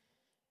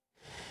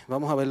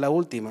 Vamos a ver la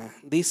última.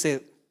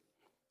 Dice,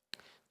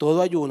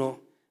 todo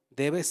ayuno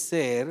debe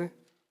ser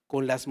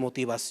con las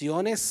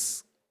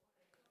motivaciones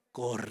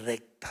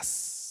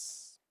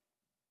correctas.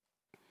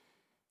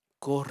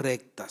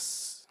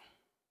 Correctas.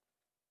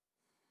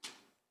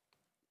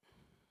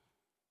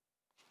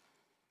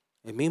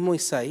 El mismo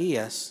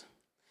Isaías,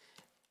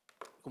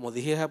 como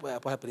dije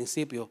al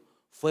principio,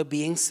 fue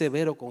bien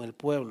severo con el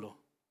pueblo,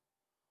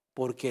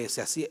 porque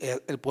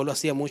el pueblo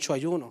hacía mucho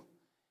ayuno.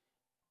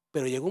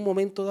 Pero llegó un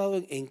momento dado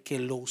en que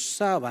lo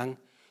usaban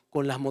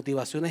con las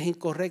motivaciones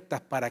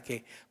incorrectas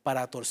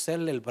para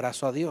torcerle el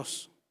brazo a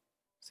Dios.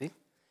 ¿Sí?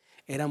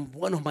 Eran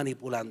buenos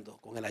manipulando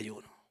con el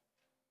ayuno.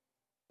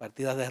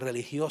 Partidas de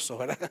religiosos,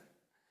 ¿verdad?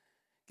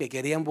 Que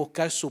querían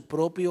buscar su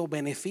propio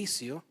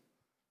beneficio.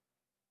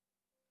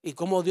 ¿Y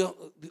cómo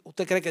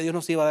usted cree que Dios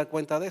no se iba a dar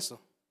cuenta de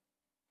eso?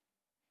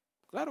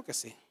 Claro que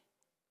sí.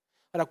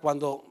 Ahora,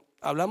 cuando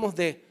hablamos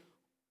de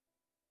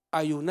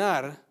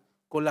ayunar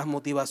con las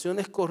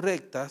motivaciones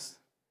correctas,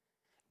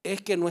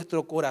 es que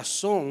nuestro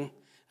corazón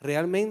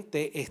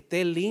realmente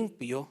esté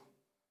limpio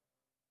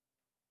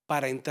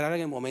para entrar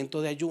en el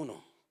momento de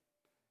ayuno.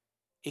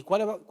 ¿Y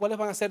cuáles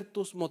van a ser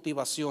tus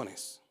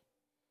motivaciones?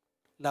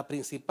 La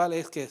principal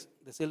es que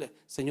decirle,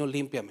 Señor,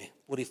 límpiame,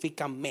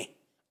 purifícame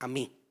a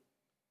mí.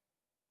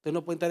 Usted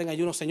no puede entrar en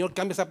ayuno, Señor,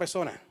 cambia a esa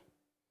persona.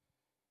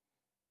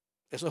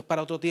 Eso es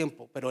para otro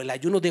tiempo, pero el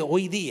ayuno de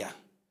hoy día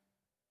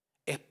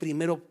es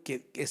primero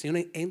que el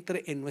Señor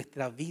entre en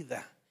nuestra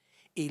vida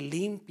y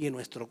limpie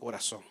nuestro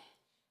corazón.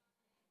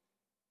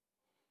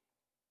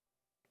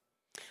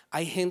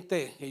 Hay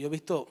gente que yo he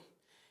visto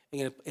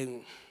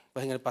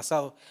pues en el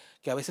pasado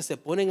que a veces se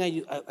ponen a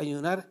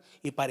ayunar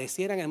y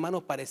parecieran,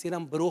 hermanos,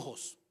 parecieran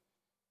brujos.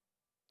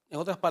 En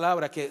otras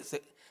palabras, que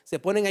se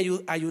ponen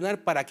a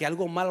ayunar para que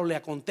algo malo le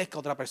acontezca a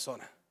otra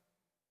persona.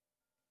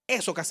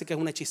 Eso casi que es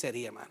una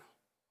hechicería, hermano.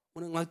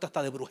 Un acto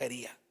hasta de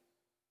brujería.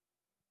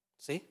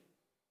 ¿Sí?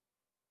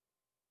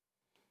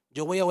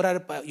 Yo voy a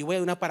orar y voy a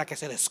ayunar para que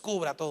se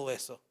descubra todo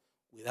eso.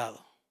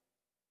 Cuidado.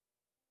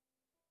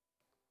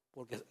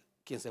 Porque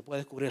quien se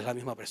puede descubrir es la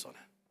misma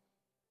persona.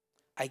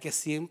 Hay que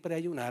siempre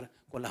ayunar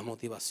con las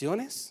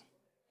motivaciones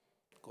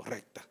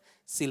correctas.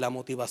 Si la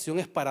motivación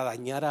es para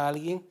dañar a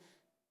alguien,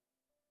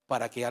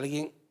 para que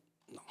alguien...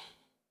 No.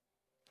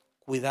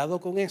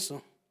 Cuidado con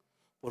eso,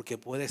 porque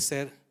puede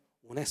ser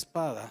una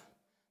espada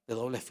de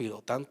doble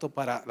filo, tanto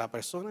para la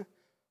persona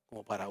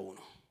como para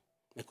uno.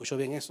 ¿Me escuchó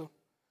bien eso?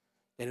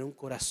 Tener un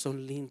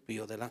corazón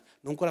limpio,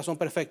 no un corazón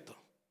perfecto.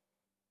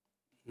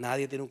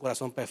 Nadie tiene un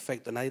corazón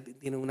perfecto, nadie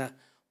tiene una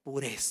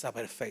pureza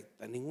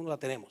perfecta, ninguno la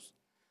tenemos.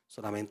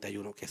 Solamente hay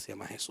uno que se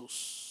llama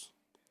Jesús.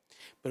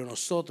 Pero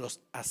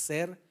nosotros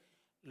hacer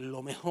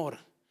lo mejor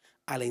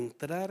al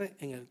entrar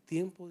en el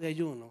tiempo de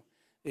ayuno,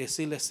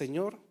 decirle,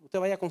 Señor, usted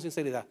vaya con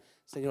sinceridad,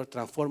 Señor,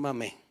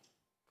 transfórmame,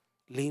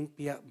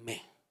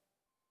 límpiame.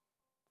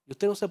 Y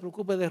usted no se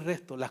preocupe del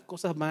resto, las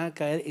cosas van a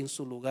caer en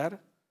su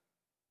lugar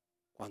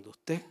cuando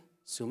usted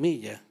se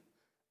humilla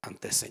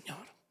ante el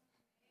Señor.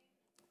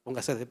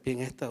 Póngase de pie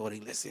en esta hora,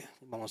 iglesia.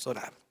 Vamos a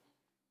orar.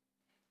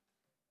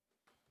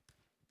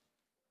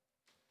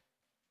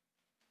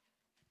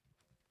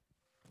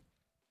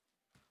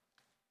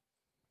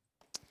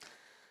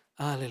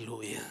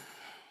 Aleluya.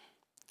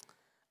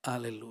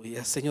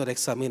 Aleluya. Señor,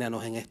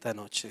 examínanos en esta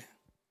noche.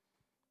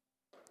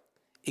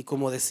 Y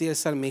como decía el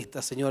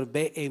salmista, Señor,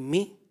 ve en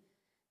mí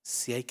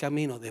si hay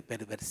camino de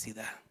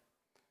perversidad.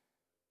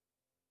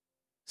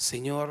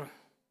 Señor,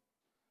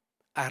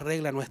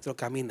 arregla nuestro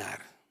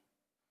caminar.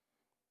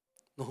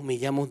 Nos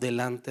humillamos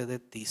delante de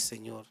ti,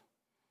 Señor.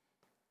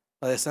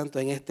 Padre Santo,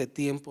 en este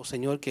tiempo,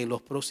 Señor, que en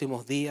los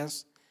próximos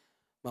días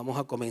vamos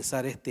a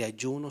comenzar este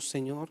ayuno,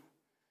 Señor.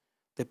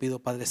 Te pido,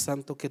 Padre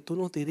Santo, que tú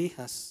nos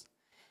dirijas,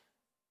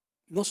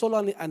 no solo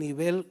a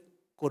nivel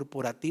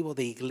corporativo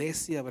de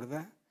iglesia,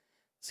 ¿verdad?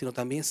 Sino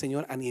también,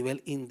 Señor, a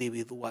nivel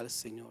individual,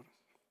 Señor.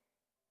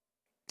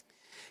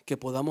 Que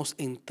podamos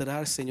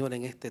entrar, Señor,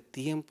 en este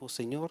tiempo,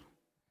 Señor,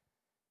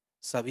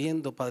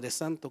 sabiendo, Padre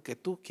Santo, que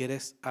tú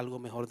quieres algo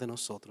mejor de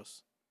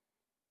nosotros.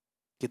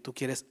 Que tú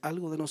quieres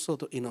algo de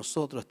nosotros y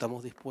nosotros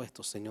estamos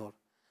dispuestos, Señor,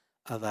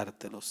 a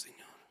dártelo,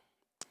 Señor.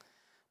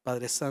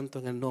 Padre Santo,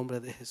 en el nombre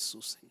de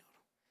Jesús, Señor,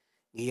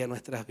 guía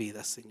nuestras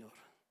vidas, Señor.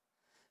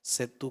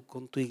 Sé tú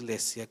con tu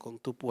iglesia, con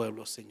tu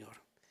pueblo,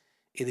 Señor.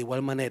 Y de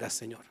igual manera,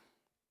 Señor,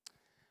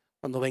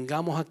 cuando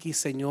vengamos aquí,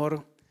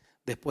 Señor,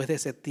 después de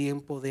ese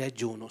tiempo de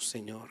ayuno,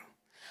 Señor,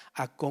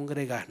 a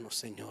congregarnos,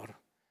 Señor.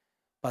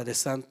 Padre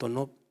Santo,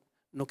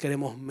 no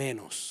queremos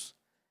menos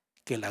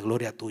que la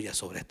gloria tuya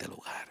sobre este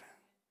lugar.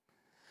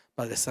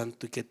 Padre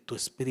Santo, y que tu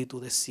Espíritu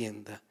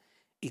descienda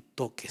y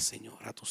toque, Señor, a tus